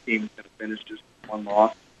 12 team is going to finish just 1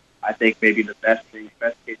 loss. I think maybe the best case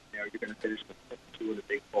scenario, you're going to finish with 2 in the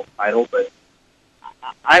Big 12 title. But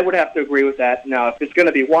I would have to agree with that. Now, if it's going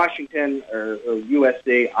to be Washington or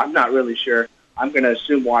USC, I'm not really sure. I'm going to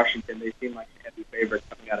assume Washington. They seem like a heavy favorite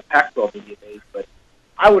coming out of Pac-12 media days, but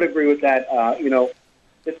I would agree with that.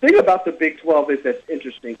 The thing about the Big 12 is that's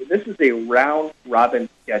interesting. This is a round-robin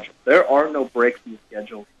schedule. There are no breaks in the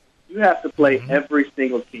schedule. You have to play every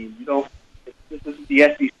single team. You don't. This is the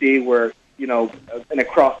SEC where, in a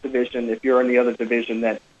cross division, if you're in the other division,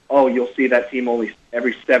 that you'll see that team only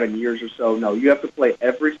every 7 years or so. No, you have to play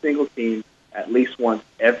every single team at least once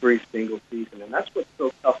every single season, and that's what's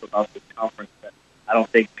so tough about this conference that I don't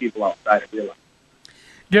think people outside realize.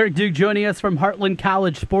 Derek Duke joining us from Heartland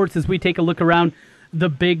College Sports as we take a look around the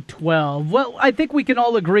Big 12. Well, I think we can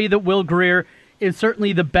all agree that Will Grier is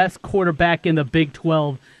certainly the best quarterback in the Big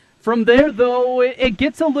 12. From there, though, it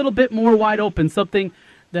gets a little bit more wide open, something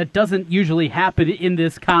that doesn't usually happen in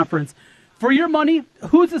this conference. For your money,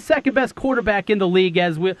 who's the second best quarterback in the league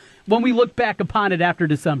when we look back upon it after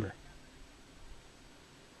December?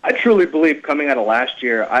 I truly believe coming out of last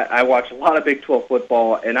year, I watched a lot of Big 12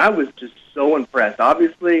 football, and I was just so impressed.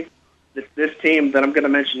 Obviously, this team that I'm going to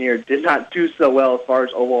mention here did not do so well as far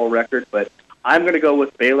as overall record, but I'm going to go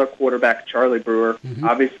with Baylor quarterback Charlie Brewer. Mm-hmm.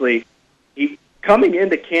 Obviously, coming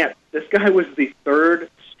into camp, this guy was the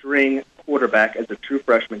third-string quarterback as a true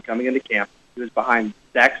freshman coming into camp. He was behind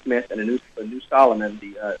Zach Smith and Anu Solomon,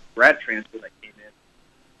 the grad transfer that came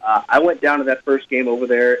in. I went down to that first game over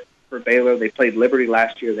there for Baylor. They played Liberty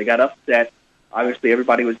last year. They got upset. Obviously,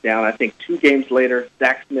 everybody was down. I think 2 games later,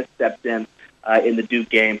 Zach Smith stepped in the Duke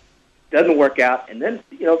game. Doesn't work out, and then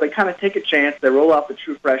they kind of take a chance. They roll out the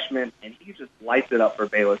true freshman, and he just lights it up for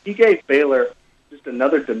Baylor. He gave Baylor just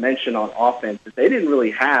another dimension on offense that they didn't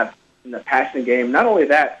really have in the passing game. Not only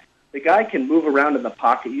that, the guy can move around in the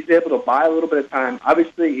pocket. He's able to buy a little bit of time.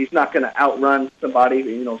 Obviously, he's not going to outrun somebody,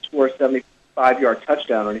 score a 75-yard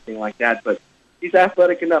touchdown or anything like that, but he's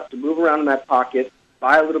athletic enough to move around in that pocket,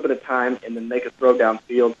 buy a little bit of time, and then make a throw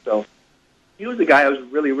downfield. So he was the guy I was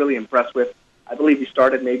really, really impressed with. I believe he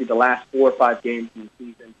started maybe the last 4 or 5 games in the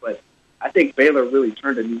season, but I think Baylor really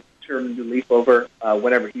turned a new leaf over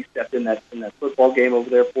whenever he stepped in that football game over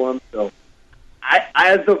there for him. So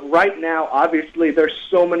as of right now, obviously there's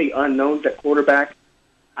so many unknowns at quarterback.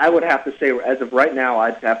 I would have to say, as of right now,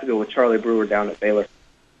 I'd have to go with Charlie Brewer down at Baylor.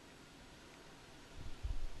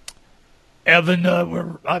 Evan,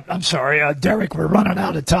 I'm sorry, Derek, we're running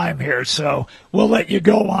out of time here, so we'll let you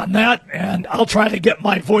go on that, and I'll try to get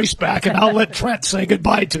my voice back, and I'll let Trent say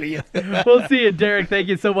goodbye to you. We'll see you, Derek. Thank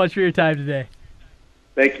you so much for your time today.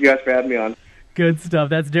 Thank you guys for having me on. Good stuff.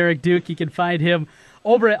 That's Derek Duke. You can find him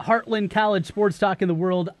over at Heartland College Sports Talk in the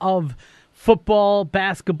world of football,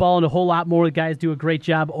 basketball, and a whole lot more. The guys do a great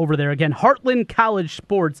job over there. Again, Heartland College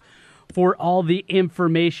Sports for all the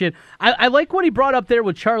information. I like what he brought up there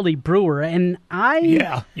with Charlie Brewer, and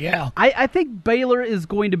I think Baylor is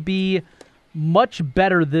going to be much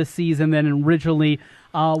better this season than originally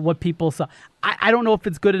what people saw. I don't know if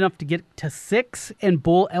it's good enough to get to 6 and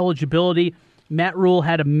bowl eligibility. Matt Rule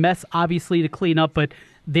had a mess, obviously, to clean up, but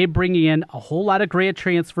they're bringing in a whole lot of grad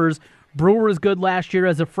transfers. Brewer was good last year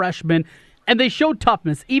as a freshman, and they showed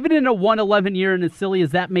toughness. Even in a 1-11 year, and as silly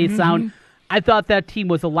as that may sound, I thought that team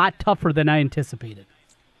was a lot tougher than I anticipated.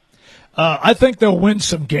 I think they'll win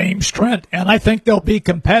some games, Trent, and I think they'll be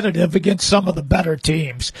competitive against some of the better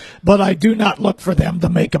teams, but I do not look for them to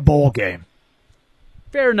make a bowl game.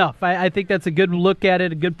 Fair enough. I think that's a good look at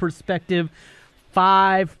it, a good perspective.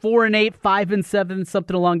 4-8, 5-7,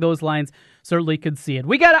 something along those lines. Certainly could see it.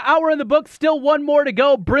 We got an hour in the book, still one more to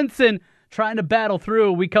go. Brinson trying to battle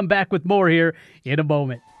through. We come back with more here in a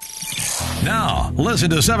moment. Now, listen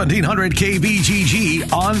to 1700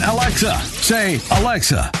 KBGG on Alexa. Say,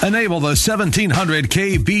 Alexa, enable the 1700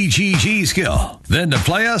 KBGG skill. Then to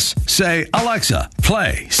play us, say, Alexa,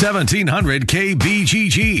 play 1700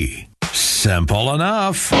 KBGG. Simple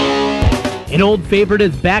enough. An old favorite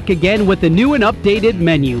is back again with a new and updated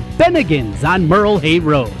menu, Bennigan's on Merle Hay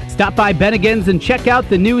Road. Stop by Bennigan's and check out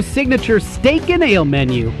the new signature steak and ale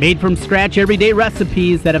menu, made from scratch everyday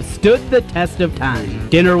recipes that have stood the test of time.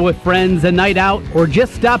 Dinner with friends, a night out, or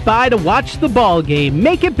just stop by to watch the ball game,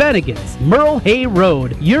 make it Bennigan's, Merle Hay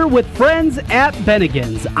Road. You're with friends at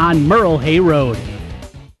Bennigan's on Merle Hay Road.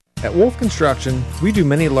 At Wolf Construction, we do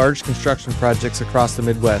many large construction projects across the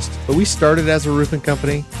Midwest, but we started as a roofing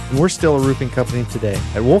company, and we're still a roofing company today.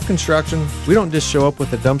 At Wolf Construction, we don't just show up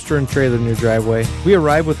with a dumpster and trailer in your driveway. We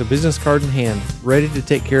arrive with a business card in hand, ready to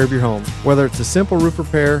take care of your home. Whether it's a simple roof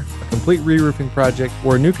repair, a complete re-roofing project,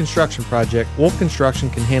 or a new construction project, Wolf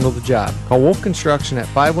Construction can handle the job. Call Wolf Construction at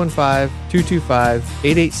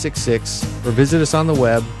 515-225-8866 or visit us on the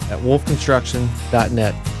web at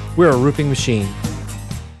wolfconstruction.net. We're a roofing machine.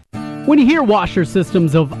 When you hear Washer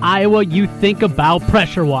Systems of Iowa, you think about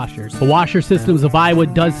pressure washers. The Washer Systems of Iowa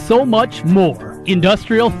does so much more.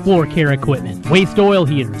 Industrial floor care equipment, waste oil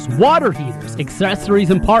heaters, water heaters, accessories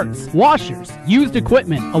and parts, washers, used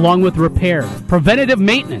equipment, along with repair, preventative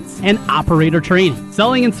maintenance, and operator training.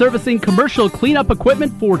 Selling and servicing commercial cleanup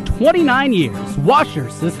equipment for 29 years. Washer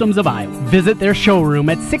Systems of Iowa. Visit their showroom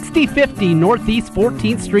at 6050 Northeast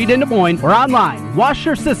 14th Street in Des Moines or online,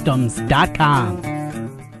 washersystems.com.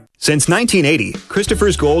 Since 1980,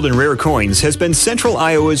 Christopher's Gold and Rare Coins has been Central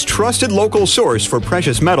Iowa's trusted local source for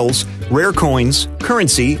precious metals, rare coins,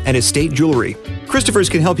 currency, and estate jewelry. Christopher's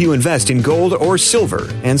can help you invest in gold or silver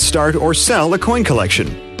and start or sell a coin collection.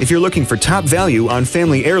 If you're looking for top value on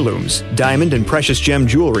family heirlooms, diamond and precious gem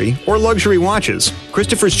jewelry, or luxury watches,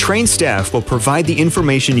 Christopher's trained staff will provide the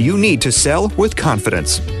information you need to sell with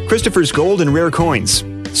confidence. Christopher's Gold and Rare Coins,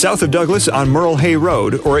 south of Douglas on Merle Hay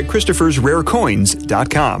Road or at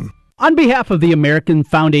Christopher'sRareCoins.com. On behalf of the American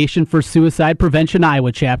Foundation for Suicide Prevention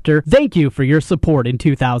Iowa chapter, thank you for your support in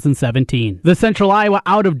 2017. The Central Iowa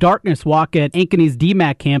Out of Darkness Walk at Ankeny's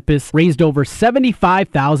DMAC campus raised over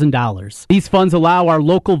 $75,000. These funds allow our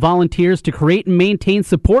local volunteers to create and maintain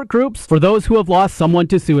support groups for those who have lost someone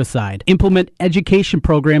to suicide, implement education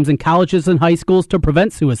programs in colleges and high schools to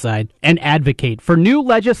prevent suicide, and advocate for new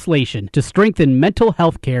legislation to strengthen mental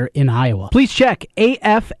health care in Iowa. Please check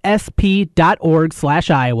afsp.org/Iowa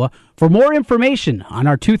for more information on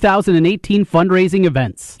our 2018 fundraising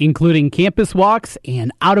events, including campus walks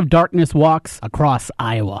and Out of Darkness walks across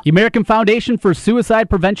Iowa. The American Foundation for Suicide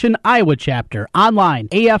Prevention Iowa chapter, online,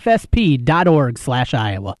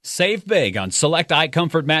 afsp.org/Iowa. Save big on select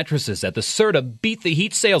iComfort mattresses at the CERTA Beat the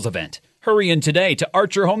Heat sales event. Hurry in today to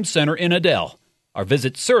Archer Home Center in Adel or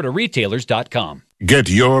visit CERTARetailers.com. Get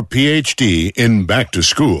your PhD in back to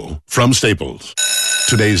school from Staples.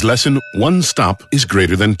 Today's lesson, one stop is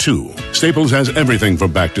greater than two. Staples has everything for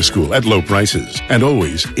back to school at low prices and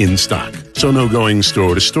always in stock. So no going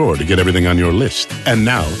store to store to get everything on your list. And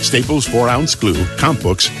now, Staples 4-ounce glue, comp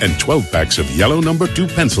books, and 12 packs of yellow number 2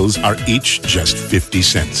 pencils are each just 50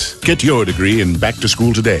 cents. Get your degree in back to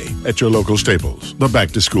school today at your local Staples, the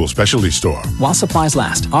back to school specialty store. While supplies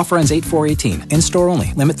last. Offer ends 8/4/18. In-store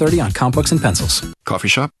only. Limit 30 on comp books and pencils. Coffee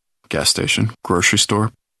shop, gas station, grocery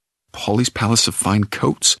store, Polly's Palace of Fine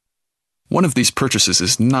Coats. One of these purchases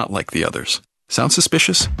is not like the others. Sound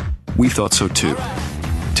suspicious? We thought so too.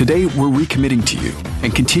 Today, we're recommitting to you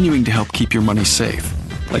and continuing to help keep your money safe,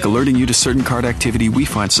 like alerting you to certain card activity we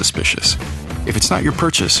find suspicious. If it's not your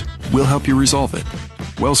purchase, we'll help you resolve it.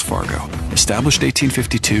 Wells Fargo, established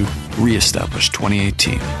 1852, re-established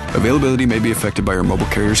 2018. Availability may be affected by your mobile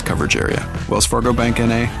carrier's coverage area. Wells Fargo Bank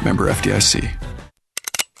N.A., member FDIC.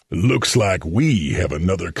 Looks like we have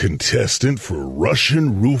another contestant for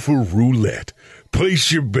Russian Roofer Roulette.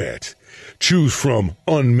 Place your bet. Choose from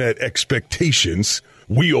unmet expectations,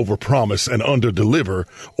 we overpromise and underdeliver,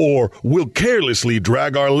 or we'll carelessly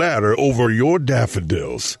drag our ladder over your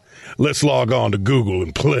daffodils. Let's log on to Google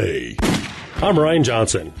and play. I'm Ryan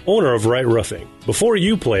Johnson, owner of Wright Roofing. Before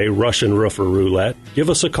you play Russian Roofer Roulette, give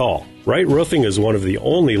us a call. Wright Roofing is one of the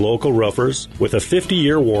only local roofers with a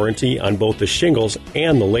 50-year warranty on both the shingles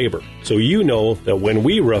and the labor. So you know that when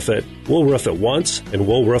we roof it, we'll roof it once and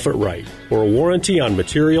we'll roof it right. For a warranty on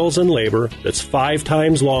materials and labor that's 5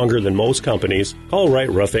 times longer than most companies, call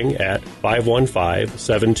Wright Roofing at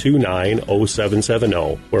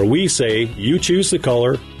 515-729-0770, where we say you choose the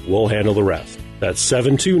color, we'll handle the rest. That's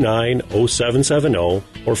 729-0770,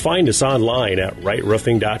 or find us online at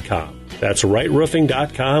wrightroofing.com. That's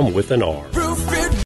wrightroofing.com with an R.